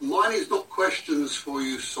 Mine is not questions for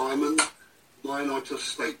you, Simon. Mine are just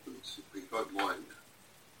statements, if you don't mind.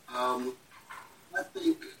 I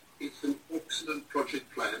think it's an excellent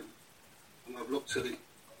project plan, and I've looked at it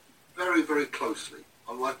very, very closely.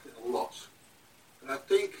 I like it a lot. And I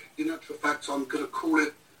think, in actual fact, I'm going to call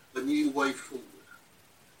it a new way forward.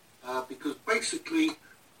 Because basically,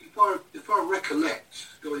 if I recollect,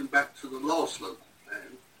 going back to the last local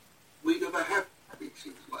plan, we never had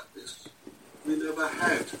meetings like this. We never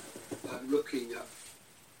had looking at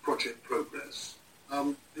project progress.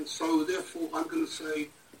 And so, therefore, I'm going to say,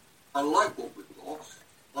 I like what we've got.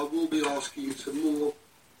 I will be asking you some more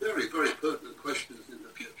very, very pertinent questions in the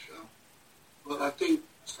future. But I think,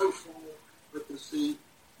 so far, I can see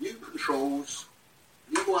new controls,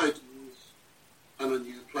 new ideas, and a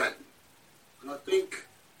new plan. And I think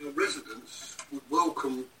the residents would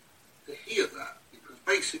welcome to hear that, because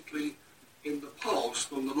basically, in the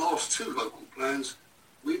past, on the last two local plans,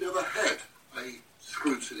 we never had a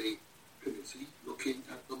scrutiny committee looking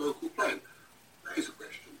at the local plan. That is a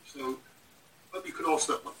question. So maybe you could ask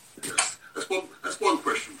that one. Yes. That's one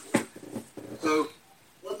question for you. So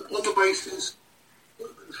on the basis, good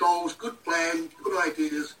controls, good plan, good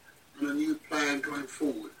ideas, and a new plan going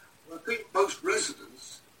forward. I think most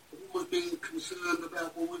residents have always been concerned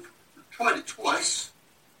about, well, we've tried it twice,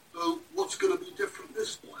 so what's going to be different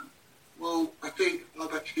this time? Well, I think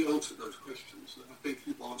I've actually answered those questions, and I think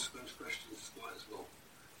you've answered those questions tonight as well.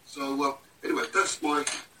 So, anyway, that's my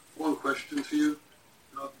one question to you.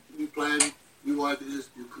 New plan, new ideas,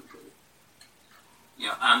 new control.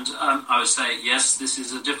 Yeah, and I would say, yes, this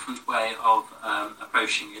is a different way of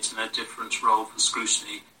approaching it and a different role for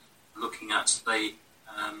scrutiny, looking at the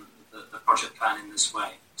project plan in this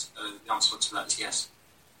way. So the answer to that is yes.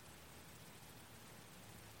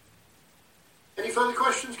 Any further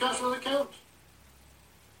questions, Councillor LeCount?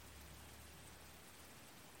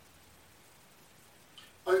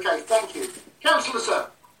 Okay, thank you. Councillor Sir.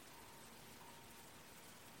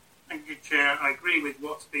 Thank you, Chair. I agree with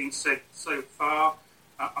what's been said so far.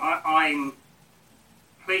 I'm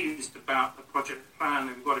pleased about the project plan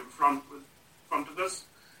that we've got in front of us,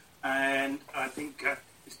 and I think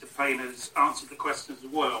Mr. Payne has answered the questions as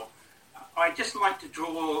well. I'd just like to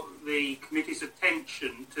draw the committee's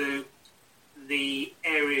attention to the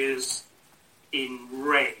areas in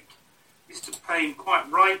red. Mr. Payne quite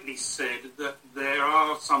rightly said that there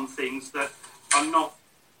are some things that are not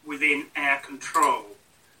within our control.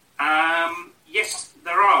 Yes,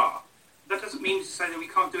 there are. That doesn't mean to say that we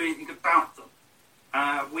can't do anything about them.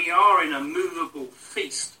 We are in a movable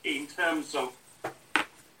feast in terms of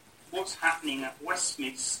what's happening at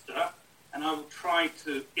Westminster, and I will try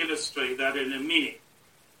to illustrate that in a minute.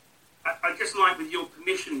 I'd just like, with your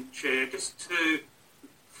permission, Chair, just to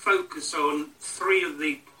focus on three of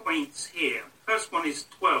the points here. First one is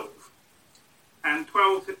 12. And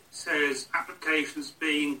 12 says applications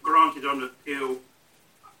being granted on appeal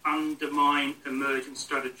undermine emergent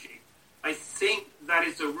strategy. I think that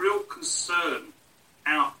is a real concern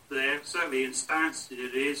out there, certainly in Stansted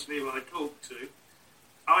it is, people I talk to.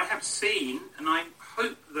 I have seen, and I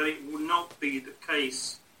hope that it will not be the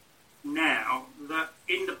case now, that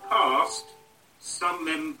in the past some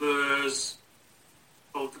members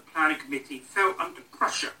of the planning committee felt under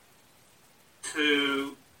pressure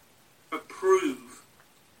to approve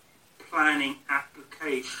planning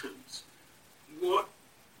applications.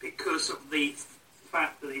 Because of the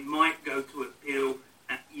fact that they might go to appeal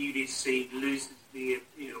and UDC loses the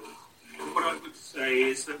appeal. And what I would say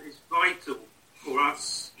is that it's vital for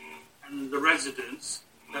us and the residents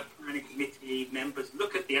that planning committee members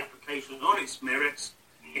look at the application on its merits.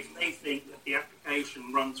 If they think that the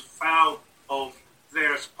application runs foul of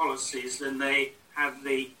various policies, then they have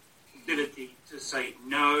the ability to say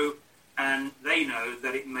no, and they know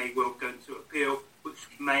that it may well go to appeal, which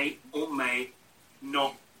may or may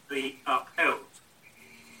not be upheld.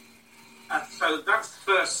 So that's the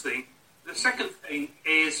first thing. The second thing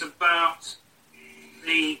is about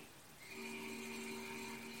the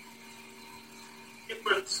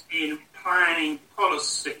difference in planning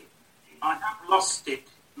policy. I have lost it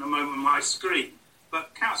in a moment on my screen,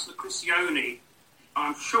 but Councillor Criscione,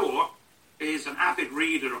 I'm sure, is an avid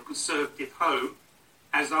reader of Conservative Home,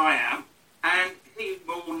 as I am, and he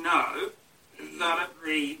will know that at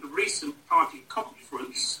the recent party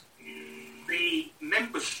conference, the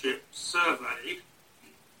membership surveyed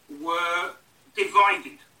were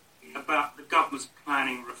divided about the government's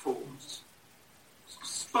planning reforms.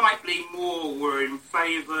 Slightly more were in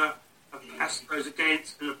favour, as those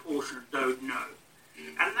against, and a portion don't know.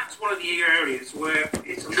 And that's one of the areas where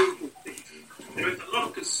it's a movable thing. There is a lot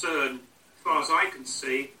of concern, as far as I can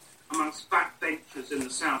see, amongst backbenchers in the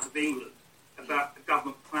south of England about the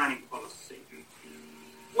government planning policy.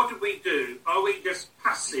 What do? Are we just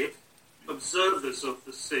passive observers of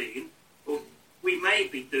the scene, or we may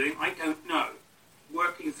be doing, I don't know,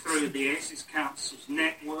 working through the Essex Council's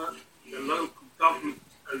network, the local government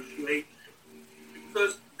association,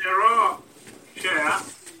 because there are, Chair,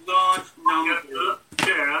 large numbers.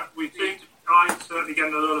 Chair, we seem to, I'm certainly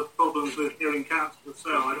getting a lot of problems with hearing Councillor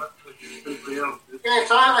Sell. I don't know if anybody else is. Yes,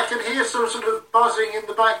 I can hear some sort of buzzing in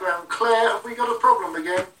the background. Claire, have we got a problem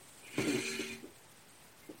again?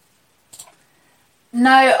 No,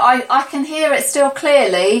 I can hear it still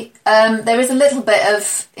clearly. There is a little bit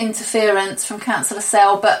of interference from Councillor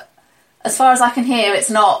Sell, but as far as I can hear, it's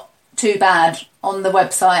not too bad on the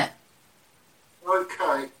website.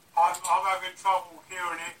 Okay. I'm having trouble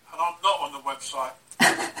hearing it, and I'm not on the website.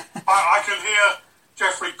 I can hear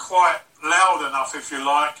Jeffrey quite loud enough, if you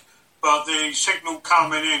like, but the signal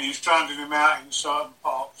coming in is drowning him out in certain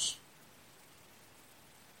parts.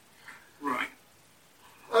 Right.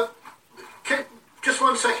 Just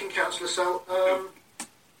 1 second, Councillor Sell.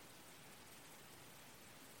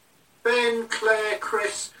 Ben, Claire,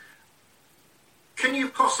 Chris, can you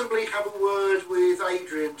possibly have a word with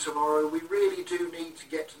Adrian tomorrow? We really do need to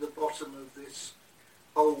get to the bottom of this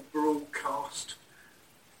whole broadcast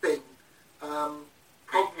thing.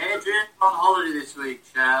 Adrian's on holiday this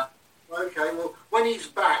week, Chair. Okay, well, when he's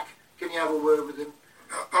back, can you have a word with him?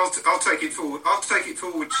 I'll take it forward. I'll take it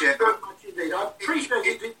forward, Chair. Very much indeed. I appreciate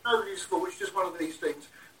it. It's nobody's fault. It's just one of these things.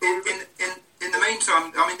 In the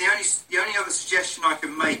meantime, I mean, the only other suggestion I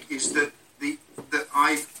can make is that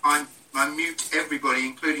I mute everybody,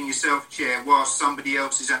 including yourself, Chair, whilst somebody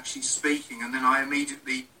else is actually speaking, and then I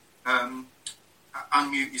immediately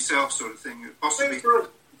unmute yourself, sort of thing. Possibly. Feel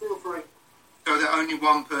free. So that only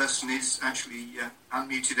one person is actually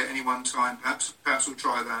unmuted at any one time. Perhaps we'll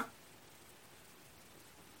try that.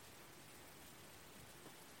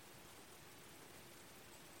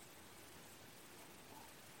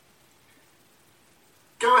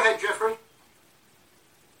 Go ahead, Jeffrey.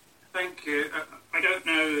 Thank you. I don't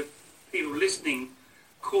know if people listening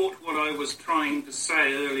caught what I was trying to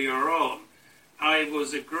say earlier on. I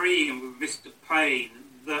was agreeing with Mr. Payne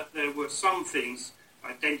that there were some things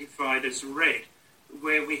identified as red,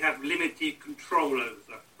 where we have limited control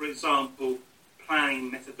over. For example,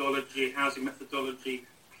 planning methodology, housing methodology,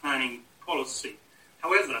 planning policy.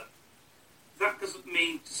 However, that doesn't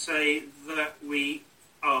mean to say that we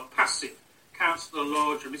are passive. Councillor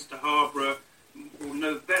Lodge and Mr Harborough will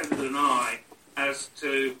know better than I as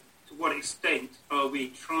to what extent are we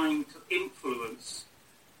trying to influence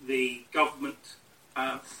the government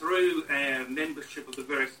through our membership of the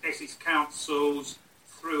various Essex councils,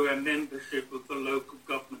 through our membership of the local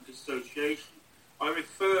government association. I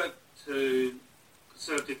refer to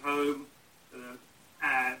Conservative Home,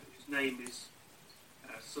 whose name is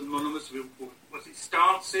synonymous with what its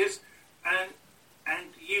stance is, and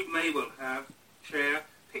you may well have, Chair,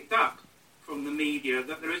 picked up from the media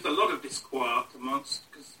that there is a lot of disquiet amongst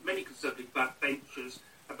many Conservative backbenchers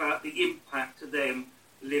about the impact to them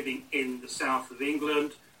living in the south of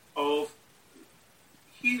England of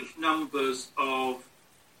huge numbers of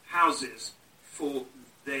houses for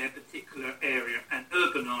their particular area and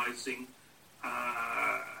urbanising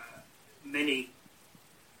many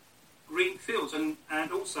green fields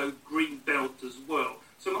and also green belt as well.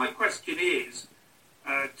 So my question is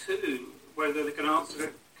to whether they can answer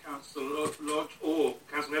it, Councillor Lodge or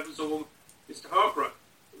Councillor Evans or Mr Harborough.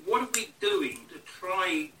 What are we doing to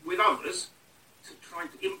try, with others, to try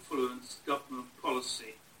to influence government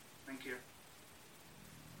policy? Thank you.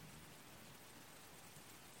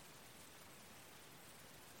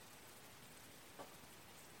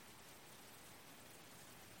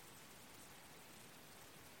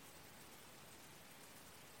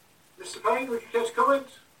 Mr Payne, would you care to comment?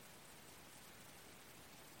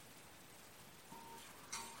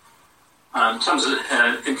 In terms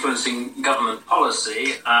of influencing government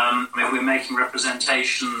policy, we're making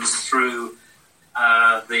representations through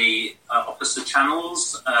the officer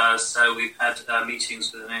channels. So we've had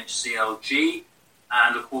meetings with NHCLG,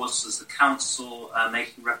 and of course, as the council,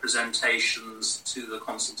 making representations to the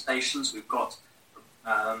consultations. We've got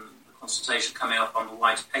the consultation coming up on the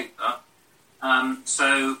white paper.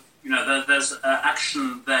 So there's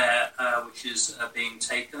action there which is being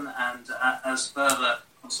taken, and as further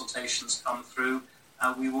consultations come through,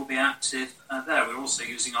 we will be active there. We're also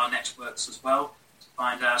using our networks as well to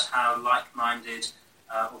find out how like-minded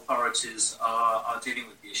authorities are dealing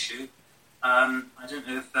with the issue. I don't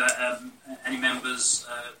know if any members,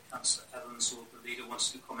 Councillor Evans or the leader,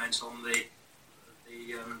 wants to comment on the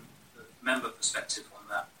member perspective on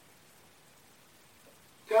that.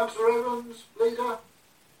 Councillor Evans, leader.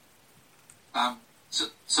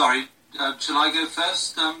 Sorry, shall I go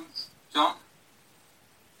first, John?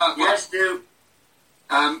 Yes, do.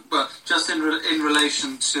 Well, just in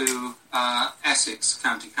relation to Essex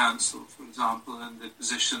County Council, for example, and the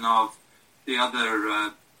position of the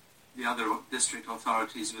other district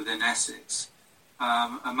authorities within Essex,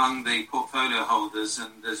 among the portfolio holders,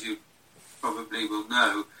 and as you probably will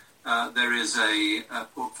know, there is a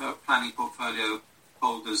planning portfolio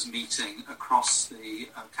holders meeting across the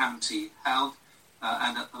county held,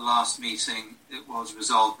 and at the last meeting it was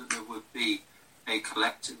resolved that there would be a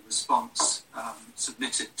collective response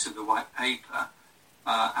submitted to the white paper,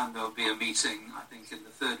 and there will be a meeting, I think, in the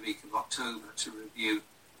third week of October to review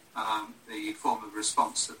the form of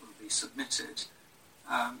response that will be submitted.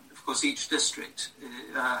 Of course, each district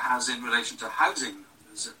has, in relation to housing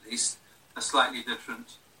numbers at least, a slightly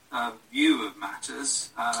different view of matters.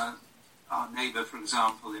 Our neighbour, for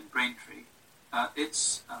example, in Braintree,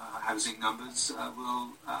 its housing numbers will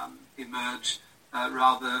emerge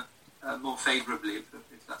rather more favourably, if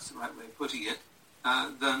that's the right way of putting it,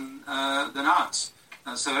 than ours.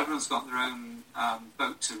 So everyone's got their own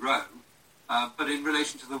boat to row. But in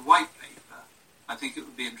relation to the white paper, I think it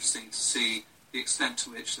would be interesting to see the extent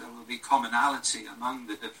to which there will be commonality among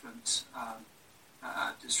the different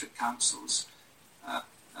district councils.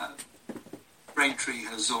 Braintree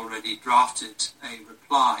has already drafted a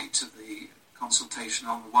reply to the consultation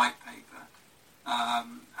on the white paper,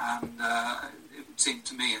 and it would seem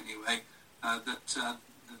to me anyway that the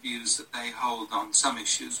views that they hold on some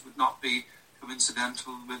issues would not be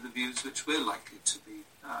coincidental with the views which we're likely to be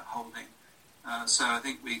holding. So I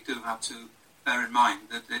think we do have to bear in mind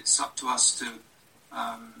that it's up to us to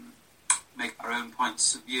make our own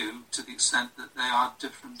points of view to the extent that they are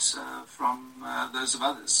different from those of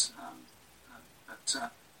others.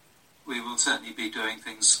 But we will certainly be doing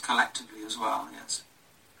things collectively as well, yes.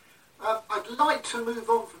 I'd like to move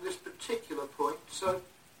on from this particular point. So,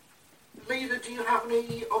 Leader, do you have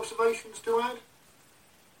any observations to add?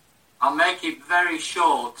 I'll make it very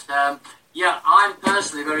short. I'm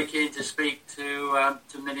personally very keen to speak to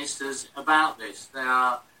ministers about this. They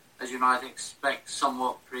are, as you might expect,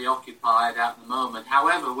 somewhat preoccupied at the moment.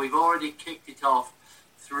 However, we've already kicked it off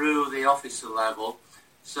through the officer level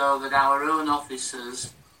so that our own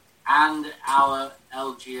officers and our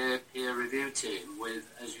LGA peer review team, with,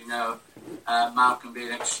 as you know, Malcolm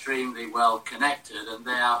being extremely well connected, and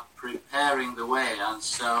they are preparing the way. And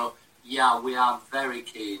so, yeah, we are very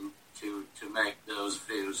keen to make those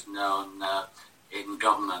views known in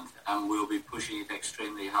government, and we'll be pushing it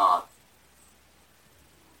extremely hard.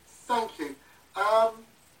 Thank you.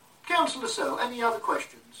 Councillor Sell, any other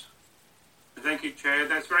questions? Thank you, Chair.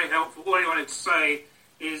 That's very helpful. All I wanted to say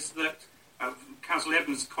is that Councillor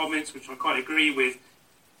Evans' comments, which I quite agree with,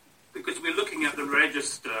 because we're looking at the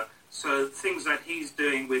register, so things that he's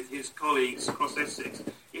doing with his colleagues across Essex,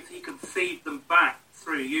 if he can feed them back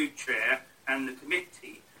through you, Chair, and the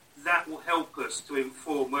committee, that will help us to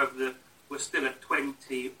inform whether we're still at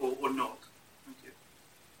 20 or not. Thank you.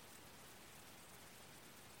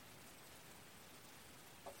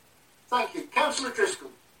 Thank you. Councillor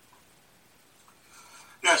Driscoll.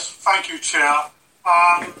 Yes, thank you, Chair.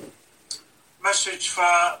 Message for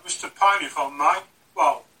Mr. Payne, if I may.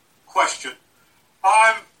 Well, question.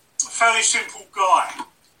 I'm a fairly simple guy,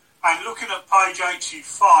 and looking at page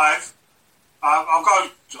 85, I'll go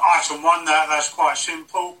to item 1 there, that's quite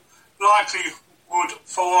simple. Likelihood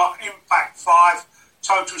for impact 5,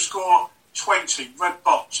 total score 20, red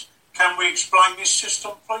box. Can we explain this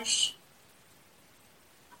system, please?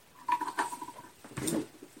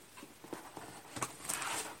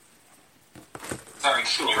 Sorry,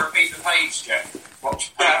 can you repeat the page, Jeff?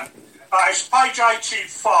 Yeah, it's page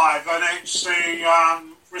 85, and it's the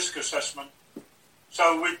risk assessment.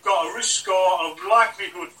 So we've got a risk score of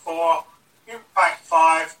likelihood 4, impact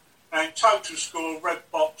 5, and total score red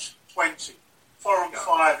box 20. 4 and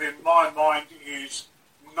 5 in my mind is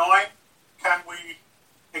 9. Can we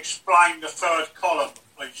explain the third column,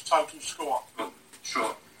 please? Total score.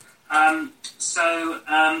 Sure.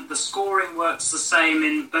 The scoring works the same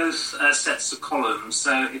in both sets of columns.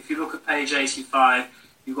 So if you look at page 85,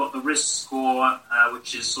 you've got the risk score,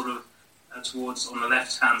 which is sort of towards on the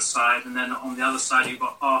left-hand side, and then on the other side you've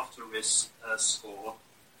got after risk score.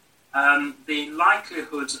 The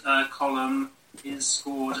likelihood column is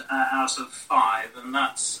scored out of 5, and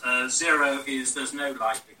that's 0 is there's no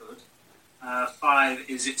likelihood, 5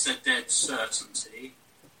 is it's a dead certainty,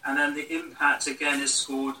 and then the impact again is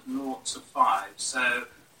scored 0 to 5. So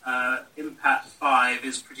impact 5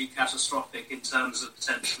 is pretty catastrophic in terms of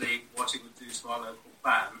potentially what it would do to our local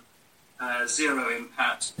plan. 0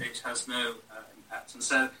 impact, it has no impact. And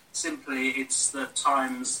so simply it's the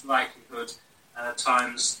times likelihood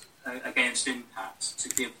times against impact to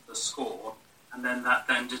give the score, and then that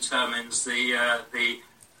then determines the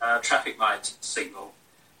traffic light signal.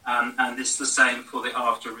 And it's the same for the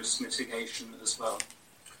after risk mitigation as well.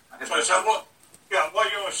 So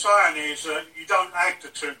what you're saying is that you don't add the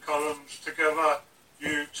 2 columns together,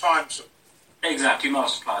 you times them. Exactly,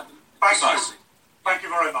 multiply them. Precisely. Thank you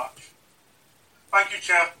very much. Thank you,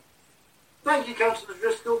 Chair. Thank you, Councillor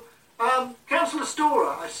Driscoll. Councillor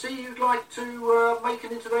Storer, I see you'd like to make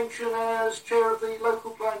an intervention as Chair of the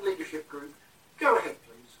Local Plan Leadership Group. Go ahead,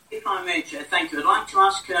 please. If I may, Chair, thank you. I'd like to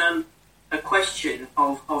ask a question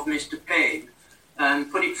of Mr. Payne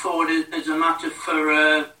and put it forward as a matter for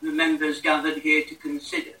the members gathered here to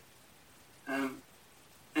consider. And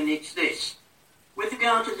it's this. With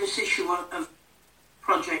regard to this issue of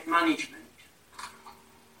project management,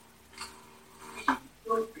 is it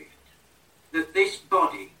appropriate that this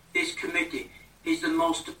body, this committee, is the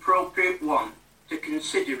most appropriate one to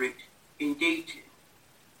consider it in detail?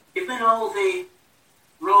 Given all the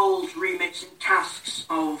roles, remits and tasks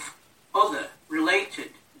of other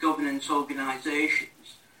related governance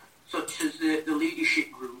organisations, such as the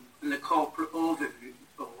leadership group and the corporate overview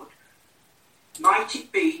board, might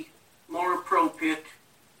it be more appropriate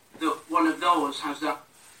that one of those has that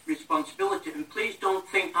responsibility? And please don't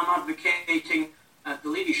think I'm advocating the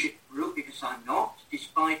leadership group, because I'm not,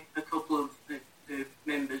 despite a couple of the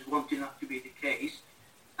members wanting that to be the case.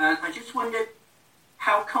 And I just wondered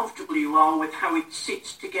how comfortable you are with how it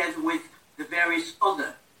sits together with the various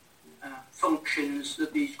other functions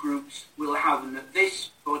that these groups will have, and that this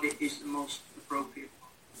body is the most appropriate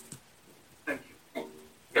one. Thank you.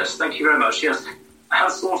 Yes, thank you very much. Yes, I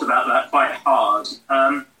have thought about that quite hard.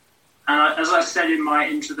 And as I said in my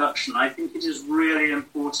introduction, I think it is really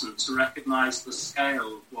important to recognise the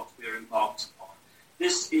scale of what we're embarked upon.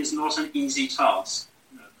 This is not an easy task,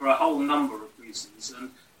 for a whole number of reasons, and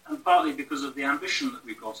partly because of the ambition that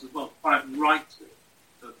we've got as well, quite rightly,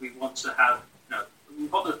 that we want to have,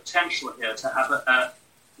 we've got the potential here to have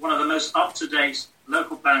one of the most up-to-date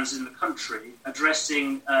local plans in the country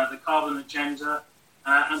addressing the carbon agenda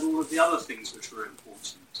and all of the other things which were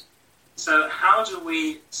important. So how do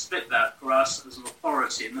we split that for us as an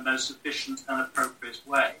authority in the most efficient and appropriate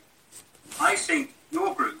way? I think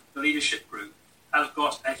your group, the leadership group, has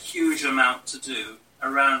got a huge amount to do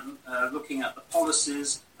around looking at the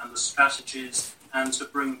policies and the strategies and to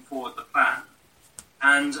bring forward the plan.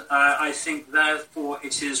 And I think, therefore,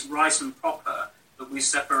 it is right and proper that we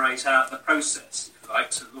separate out the process, if you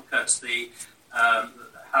like, to look at the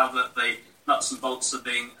how the nuts and bolts are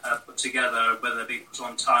being put together, whether they're being put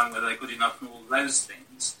on time, whether they're good enough, and all those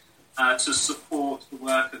things, to support the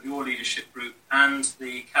work of your leadership group and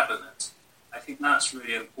the cabinet. I think that's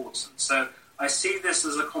really important. So I see this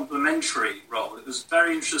as a complementary role. It was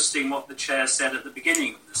very interesting what the chair said at the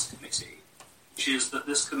beginning of this committee, which is that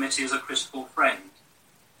this committee is a critical friend.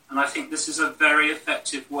 And I think this is a very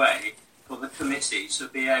effective way for the committee to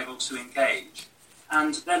be able to engage.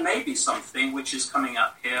 And there may be something which is coming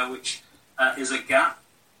up here which is a gap,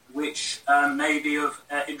 which may be of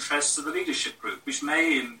interest to the leadership group, which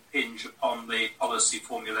may impinge upon the policy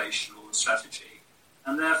formulation or the strategy.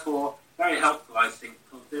 And therefore, very helpful, I think,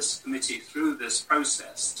 for this committee through this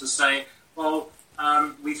process to say, well,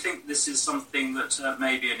 we think this is something that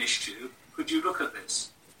may be an issue. Could you look at this?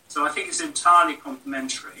 So I think it's entirely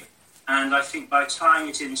complementary. And I think by tying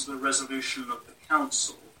it into the resolution of the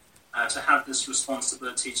Council, to have this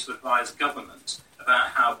responsibility to advise government about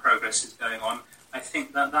how progress is going on, I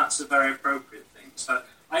think that that's a very appropriate thing. So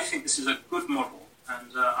I think this is a good model,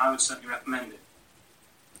 and I would certainly recommend it.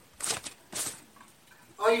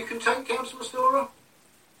 You can take, Councillor Storer.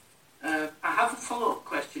 I have a follow-up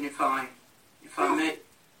question, if I may,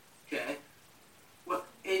 Chair. Well,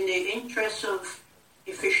 in the interest of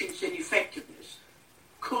efficiency and effectiveness,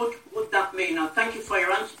 would that mean, and thank you for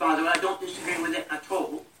your answer, by the way, I don't disagree with it at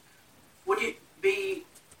all, would it be,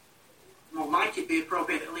 or might it be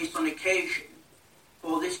appropriate, at least on occasion,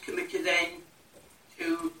 for this committee then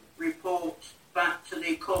to report back to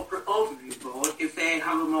the Corporate Overview Board if they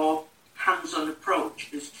have a more hands-on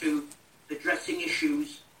approach as to addressing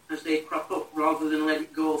issues as they crop up, rather than let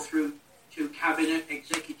it go through to Cabinet,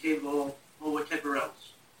 Executive, or whatever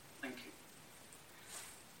else? Thank you.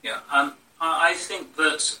 Yeah, I think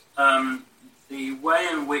that the way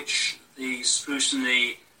in which the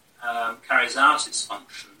scrutiny carries out its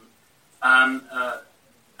function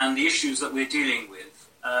and the issues that we're dealing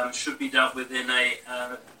with should be dealt with in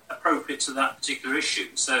a appropriate to that particular issue.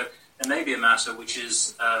 So there may be a matter which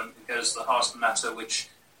is goes to the heart of the matter which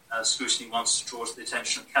scrutiny wants to draw to the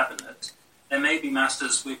attention of Cabinet. There may be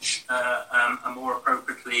matters which are more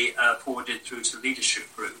appropriately forwarded through to the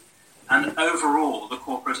leadership group. And overall, the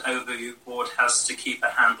Corporate Overview Board has to keep a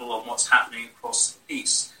handle on what's happening across the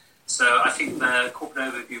piece. So I think the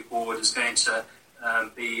Corporate Overview Board is going to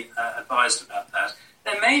be advised about that.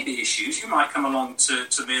 There may be issues. You might come along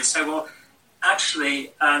to me and say, well,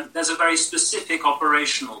 actually, there's a very specific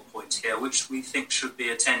operational point here which we think should be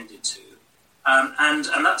attended to.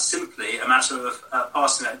 And that's simply a matter of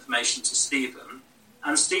passing that information to Stephen,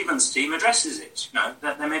 and Stephen's team addresses it. You know,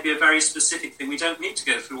 that there may be a very specific thing. We don't need to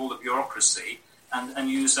go through all the bureaucracy and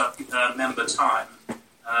use up member time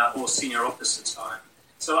or senior officer time.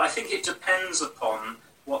 So I think it depends upon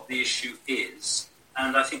what the issue is.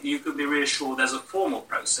 And I think you could be reassured there's a formal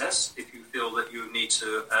process if you feel that you need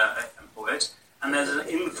to employ it, and there's an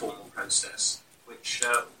informal process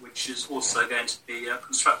which is also going to be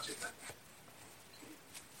constructive.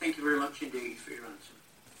 Thank you very much indeed for your answer.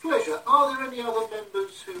 Pleasure. Are there any other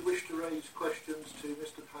members who wish to raise questions to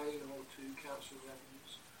Mr. Payne or to Councillor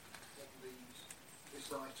Evans on this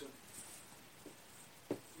item?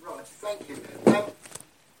 Right, thank you.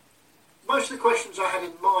 Most of the questions I had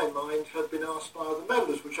in my mind have been asked by other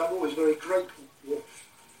members, which I'm always very grateful for.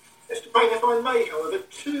 Mr. Payne, if I may, however,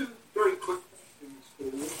 two very quick questions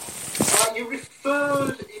for you. You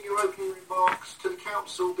referred in your opening remarks to the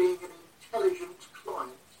Council being an intelligent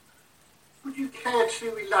client. Would you care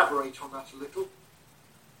to elaborate on that a little?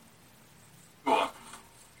 Sure.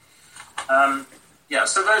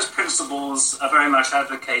 So those principles are very much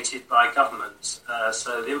advocated by government.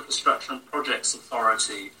 So the Infrastructure and Projects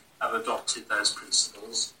Authority have adopted those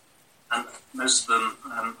principles, and most of them,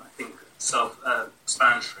 I think,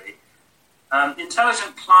 self-explanatory. The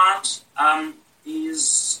intelligent client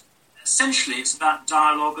is essentially, it's about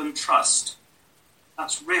dialogue and trust.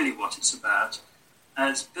 That's really what it's about.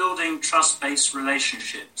 It's building trust-based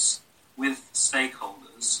relationships with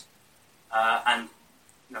stakeholders, and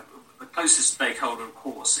the closest stakeholder, of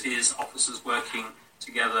course, is officers working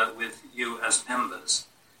together with you as members.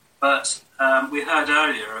 But we heard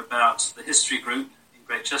earlier about the history group in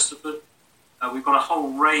Great Chesterford. We've got a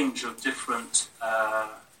whole range of different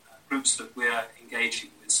groups that we're engaging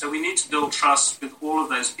with. So we need to build trust with all of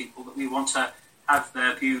those people that we want to have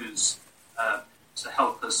their views to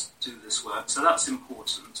help us do this work. So that's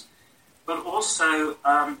important. But also,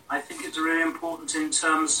 I think it's really important in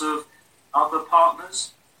terms of other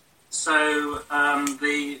partners. So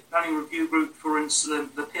the planning review group, for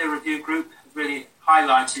instance, the peer review group, really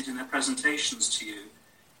highlighted in their presentations to you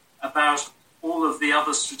about all of the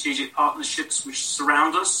other strategic partnerships which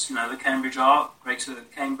surround us, the Cambridge Arc, Greater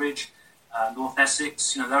Cambridge, North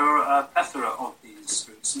Essex, there are a plethora of these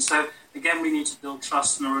groups. And so, again, we need to build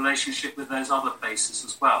trust and a relationship with those other places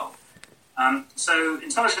as well. So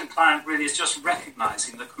Intelligent Client really is just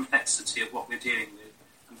recognising the complexity of what we're dealing with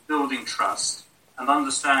and building trust and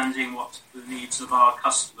understanding what the needs of our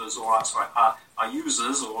customers or our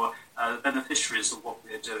users or the beneficiaries of what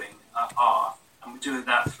we're doing are. And we're doing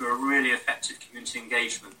that through a really effective community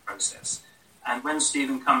engagement process. And when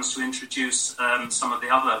Stephen comes to introduce some of the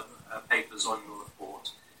other papers on your report,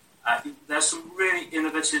 there's some really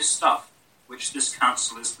innovative stuff which this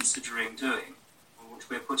council is considering doing, or which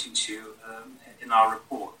we're putting to you in our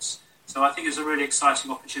reports. So I think it's a really exciting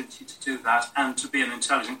opportunity to do that and to be an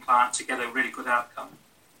intelligent client to get a really good outcome.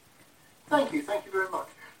 Thank you very much.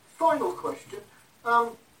 Final question.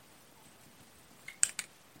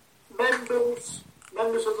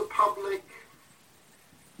 Members of the public,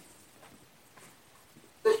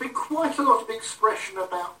 there's been quite a lot of expression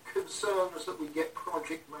about concerns that we get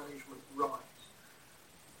project management right.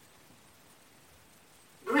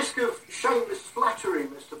 The risk of shameless flattery,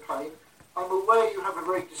 Mr. Payne, I'm aware you have a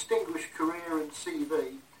very distinguished career and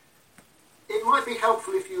CV. It might be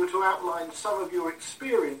helpful if you were to outline some of your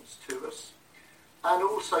experience to us, and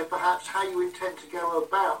also perhaps how you intend to go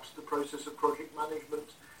about the process of project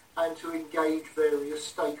management and to engage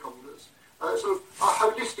various stakeholders. Sort of a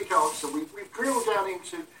holistic answer. We've drilled down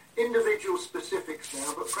into individual specifics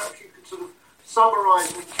now, but perhaps you could sort of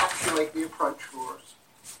summarise and encapsulate the approach for us.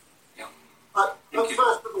 Yeah. But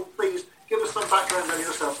first of all, please give us some background on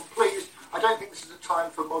yourself. And please, I don't think this is a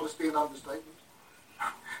time for modesty and understatement.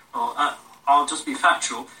 Well, I'll just be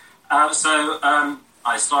factual. I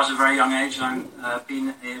started at a very young age. I've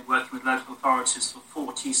been working with local authorities for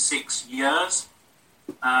 46 years.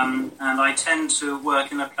 And I tend to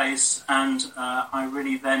work in a place and I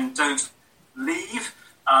really then don't leave.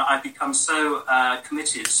 I've become so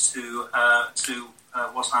committed to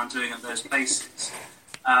what I'm doing at those places.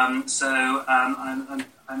 I'm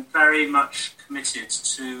very much committed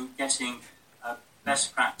to getting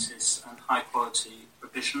best practice and high quality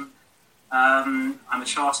provision. I'm a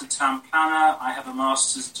chartered town planner. I have a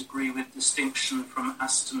master's degree with distinction from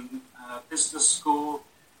Aston Business School.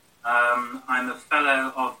 I'm a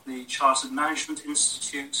fellow of the Chartered Management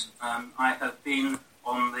Institute. I have been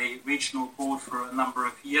on the regional board for a number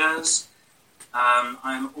of years.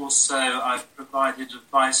 I've provided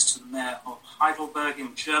advice to the Mayor of Heidelberg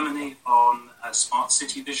in Germany on smart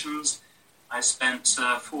city visions. I spent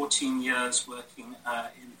 14 years working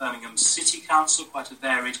in Birmingham City Council, quite a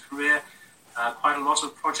varied career, quite a lot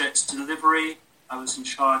of project delivery. I was in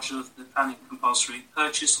charge of the planning compulsory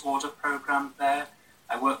purchase order programme there.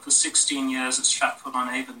 I worked for 16 years at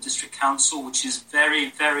Stratford-on-Avon District Council, which is very,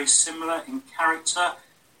 very similar in character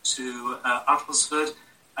to Uttlesford,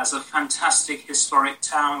 as a fantastic historic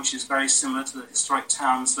town, which is very similar to the historic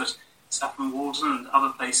towns that Saffron Walden and other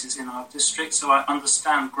places in our district. So I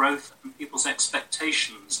understand growth and people's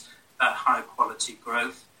expectations about high quality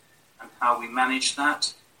growth and how we manage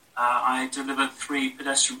that. I delivered 3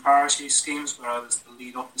 pedestrian priority schemes where I was the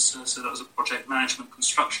lead officer, so that was a project management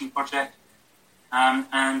construction project.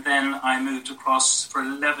 And then I moved across, for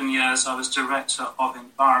 11 years, I was Director of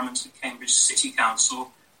Environment at Cambridge City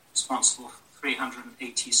Council, responsible for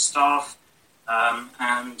 380 staff,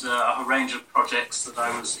 and a range of projects that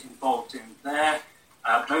I was involved in there.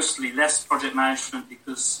 Mostly less project management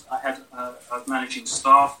because I was managing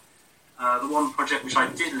staff. The one project which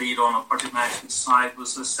I did lead on the project management side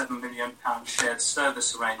was a £7 million shared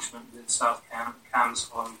service arrangement with South Cambs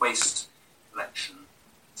on waste collection.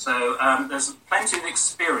 So there's plenty of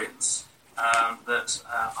experience that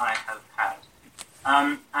I have had.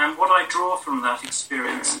 And what I draw from that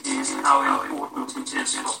experience is how important it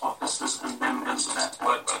is for officers and members that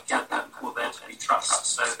work together for there to be trust.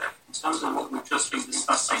 So in terms of what we've just been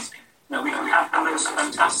discussing, we can have the most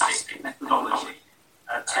fantastic methodology,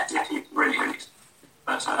 technically brilliant,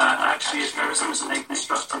 but actually if there isn't a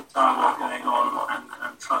constructive dialogue going on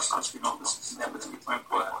and trust between officers and members, it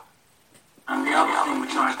won't work. And the other thing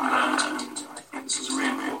which I've learned, and I think this is a really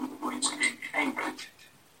important point in Cambridge,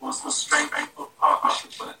 was the strength of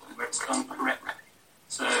partnership work where it's done correctly.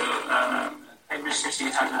 So Cambridge City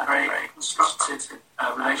had a very constructive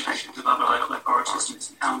relationship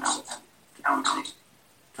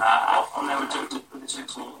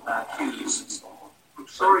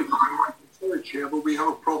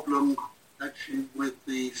actually with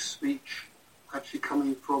the speech actually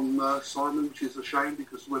coming from Simon, which is a shame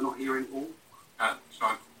because we're not hearing all.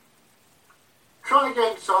 Simon. Try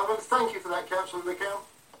again, Simon. Thank you for that, Councillor McCown.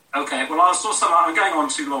 Okay, well, I'm going on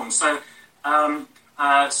too long. So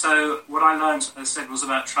what I learned, as I said, was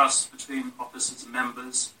about trust between officers and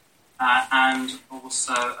members, and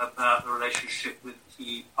also about the relationship with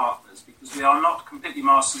key partners, because we are not completely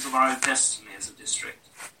masters of our own destiny as a district.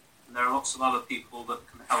 And there are lots of other people that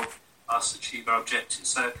can help us achieve our objectives.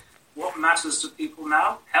 So what matters to people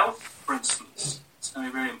now? Health, for instance. It's going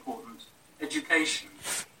to be really important. Education,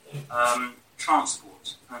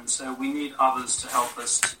 transport. And so we need others to help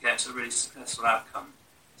us to get a really successful outcome.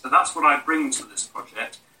 So that's what I bring to this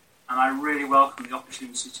project, and I really welcome the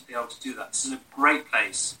opportunity to be able to do that. This is a great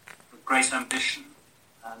place with great ambition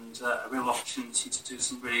and a real opportunity to do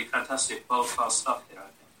some really fantastic world-class stuff here, I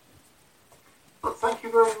think. Well, thank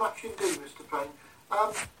you very much indeed, Mr. Payne.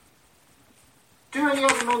 Do any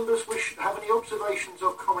other members have any observations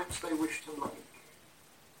or comments they wish to make?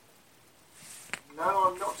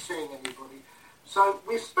 No, I'm not seeing anybody. So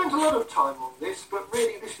we've spent a lot of time on this, but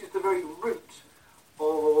really this is the very root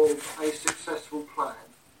of a successful plan,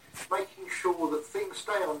 making sure that things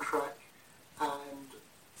stay on track and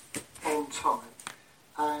on time.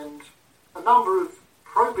 And a number of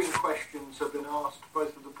probing questions have been asked,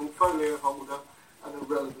 both of the portfolio holder and the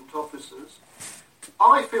relevant officers.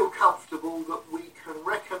 I feel comfortable that we can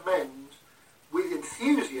recommend with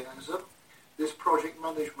enthusiasm this project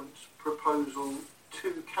management proposal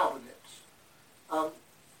to Cabinet.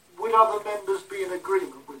 Would other members be in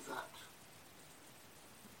agreement with that?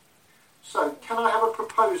 So, can I have a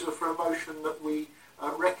proposer for a motion that we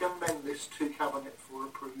recommend this to Cabinet for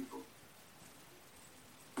approval?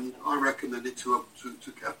 And I recommend it to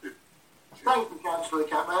Cabinet. Thank you, Councillor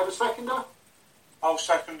Catt. May I have a seconder? I'll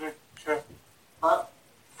second it, Chair.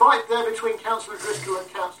 Fight there between Councillor Driscoll and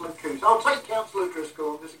Councillor Coote. I'll take Councillor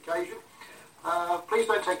Driscoll on this occasion. Please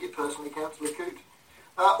don't take it personally, Councillor Coote.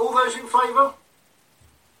 All those in favour?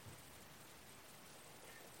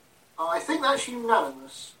 I think that's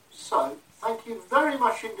unanimous. So, thank you very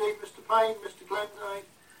much indeed, Mr. Payne, Mr. Glenday,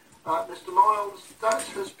 Mr. Miles. That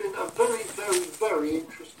has been a very, very, very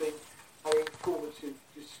interesting and informative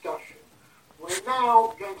discussion. We're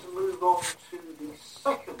now going to move on to the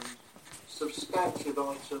second substantive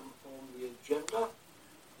item on the agenda,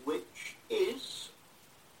 which is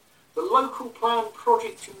the local plan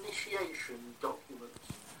project initiation document.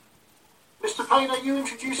 Mr. Payne, are you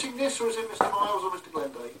introducing this, or is it Mr. Miles or Mr.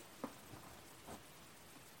 Glenday?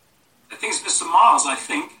 I think it's Mr. Miles, I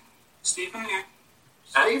think. Stephen, you?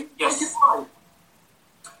 Steve? Yes.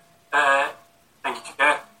 Thank you,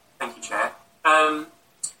 Chair. Thank you, Chair.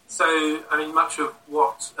 Much of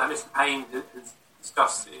what Mr. Payne has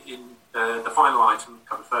discussed in the final item,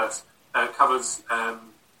 cover first, covers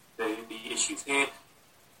the issues here.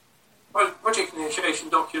 Project initiation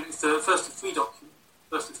document is the first of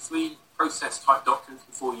three process-type documents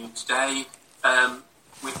before you today,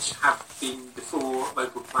 which have been before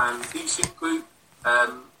local plan leadership group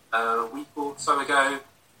a week or so ago,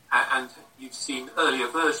 and you've seen earlier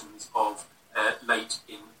versions of late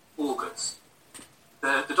in August.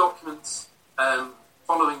 The documents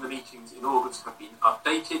following the meetings in August have been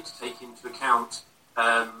updated to take into account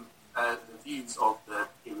the views of the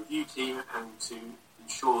peer review team and to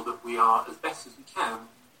ensure that we are, as best as we can,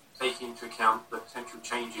 taking into account the potential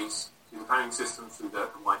changes to the planning system through the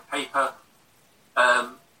white paper.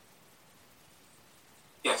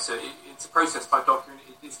 So it's a process-type document.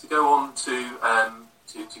 It is to go on to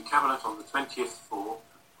Cabinet on the 20th for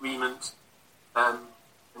agreement. And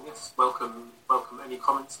yes, welcome any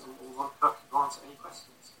comments and want to answer any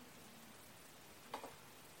questions.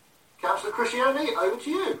 Councillor Criscione, over to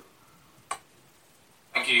you.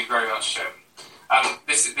 Thank you very much, Chairman.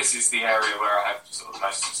 This is the area where I have sort of the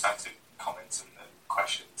most substantive comments and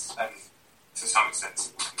questions, and to some extent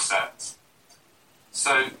some concerns.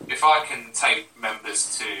 So, if I can take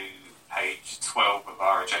members to page 12 of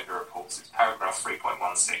our agenda reports, it's paragraph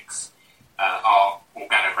 3.16, our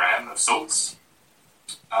organogram of sorts.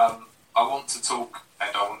 I want to talk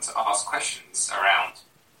and I want to ask questions around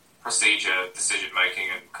procedure, decision-making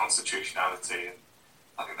and constitutionality, and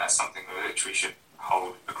I think that's something which we should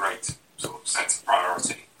hold a great sort of sense of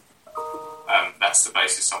priority. That's the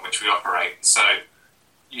basis on which we operate. So,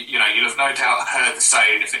 you'll have no doubt heard the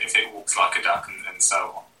saying, if it walks like a duck and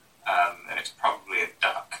so on, and it's probably a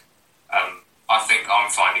duck. I think I'm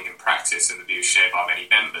finding in practice, and the view shared by many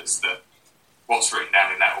members, that what's written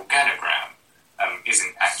down in that organogram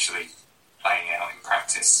isn't actually playing out in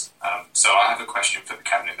practice. So I have a question for the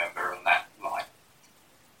Cabinet member on that line.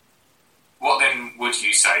 What then would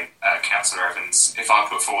you say, Councillor Evans, if I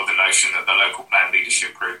put forward the notion that the local plan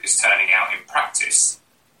leadership group is turning out in practice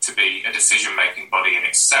to be a decision-making body in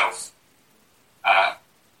itself,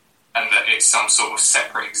 and that it's some sort of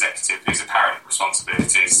separate executive whose apparent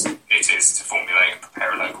responsibilities it is to formulate and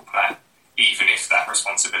prepare a local plan, even if that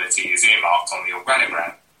responsibility is earmarked on the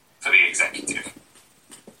organogram for the executive?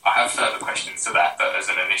 I have further questions to that, but as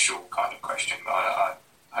an initial kind of question, I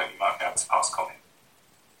hope you might be able to pass comment.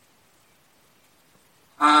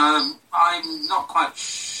 I'm not quite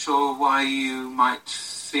sure why you might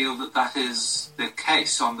feel that is the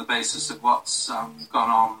case on the basis of what's gone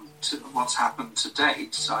on, what's happened to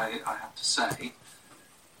date. I have to say,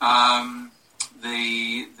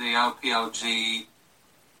 the LPLG,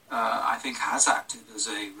 I think, has acted as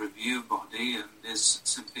a review body and is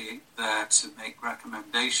simply there to make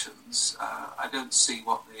recommendations. I don't see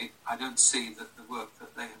that the work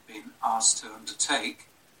that they have been asked to undertake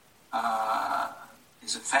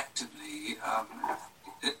is effectively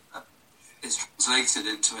is translated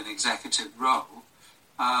into an executive role.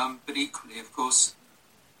 But equally, of course,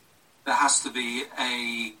 there has to be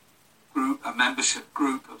a membership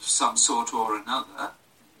group of some sort or another,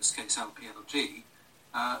 in this case LPLG,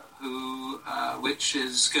 which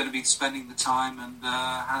is going to be spending the time and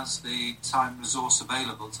has the time resource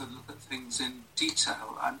available to look at things in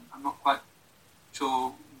detail. I'm not quite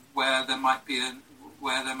sure where there might be an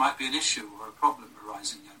issue or a problem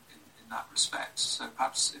arising in that respect. So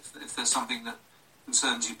perhaps if there's something that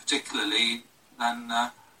concerns you particularly, then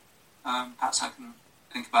perhaps I can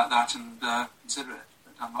think about that and consider it.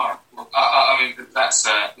 But I mean, that's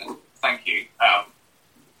thank you.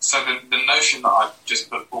 So the notion that I just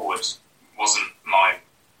put forward wasn't mine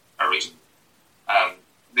originally.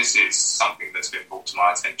 This is something that's been brought to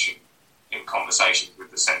my attention in conversations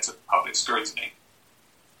with the Centre for Public Scrutiny.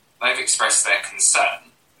 They've expressed their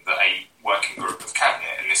concern that a working group of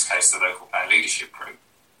Cabinet, in this case the local plan leadership group,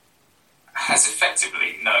 has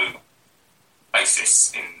effectively no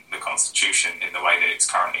basis in the Constitution in the way that it's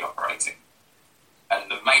currently operating. And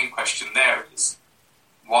the main question there is,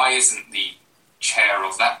 why is the chair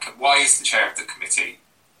of the committee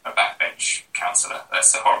a backbench councillor?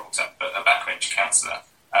 That's a horrible term, but a backbench councillor.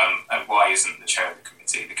 And why isn't the chair of the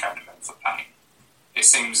committee the Cabinet member for planning? It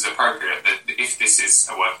seems appropriate that if this is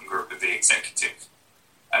a working group of the executive,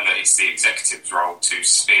 and that it's the executive's role to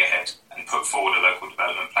spearhead and put forward a local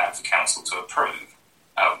development plan for council to approve,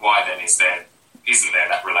 why then isn't there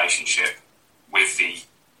that relationship with the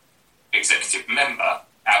executive member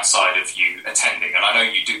outside of you attending? And I know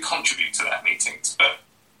you do contribute to that meetings, but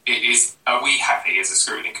are we happy as a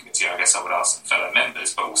scrutiny committee? I guess I would ask fellow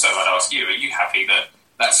members, but also I'd ask you, are you happy that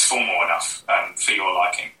that's formal enough for your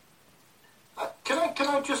liking? Can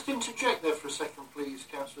I just interject there for a second, please,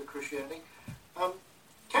 Councillor Crisciani?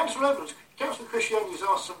 Councillor Evans, Councillor Crisciani has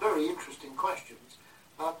asked some very interesting questions.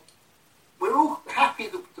 We're all happy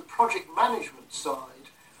that the project management side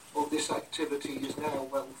of this activity is now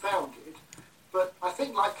well-founded, but I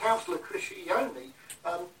think, like Councillor Crisciani,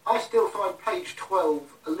 I still find page 12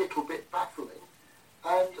 a little bit baffling,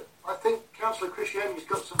 and I think Councillor Crisciani's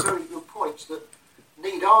got some very good points that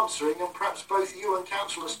need answering, and perhaps both you and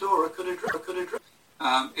Councillor Storer could address.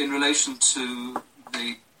 In relation to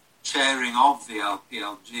the chairing of the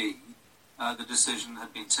LPLG, the decision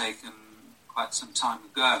had been taken quite some time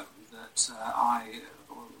ago that I,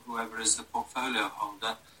 or whoever is the portfolio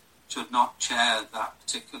holder, should not chair that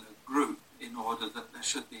particular group in order that there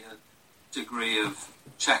should be a degree of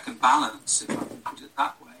check and balance, if I can put it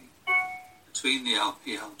that way, between the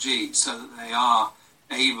LPLG, so that they are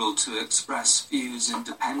able to express views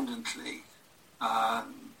independently,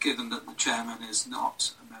 given that the chairman is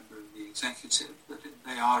not a member of the executive, that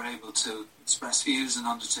they are able to express views and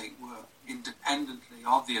undertake work independently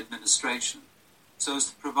of the administration, so as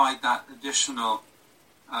to provide that additional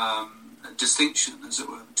distinction, as it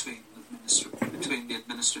were, between the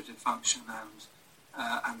administrative function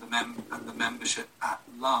and the membership at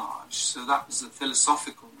large. So that was the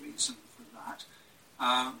philosophical reason for that.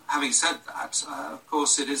 Having said that, of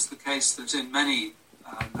course, it is the case that in many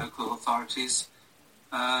local authorities,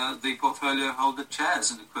 the portfolio holder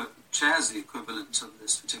chairs the equivalent of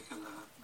this particular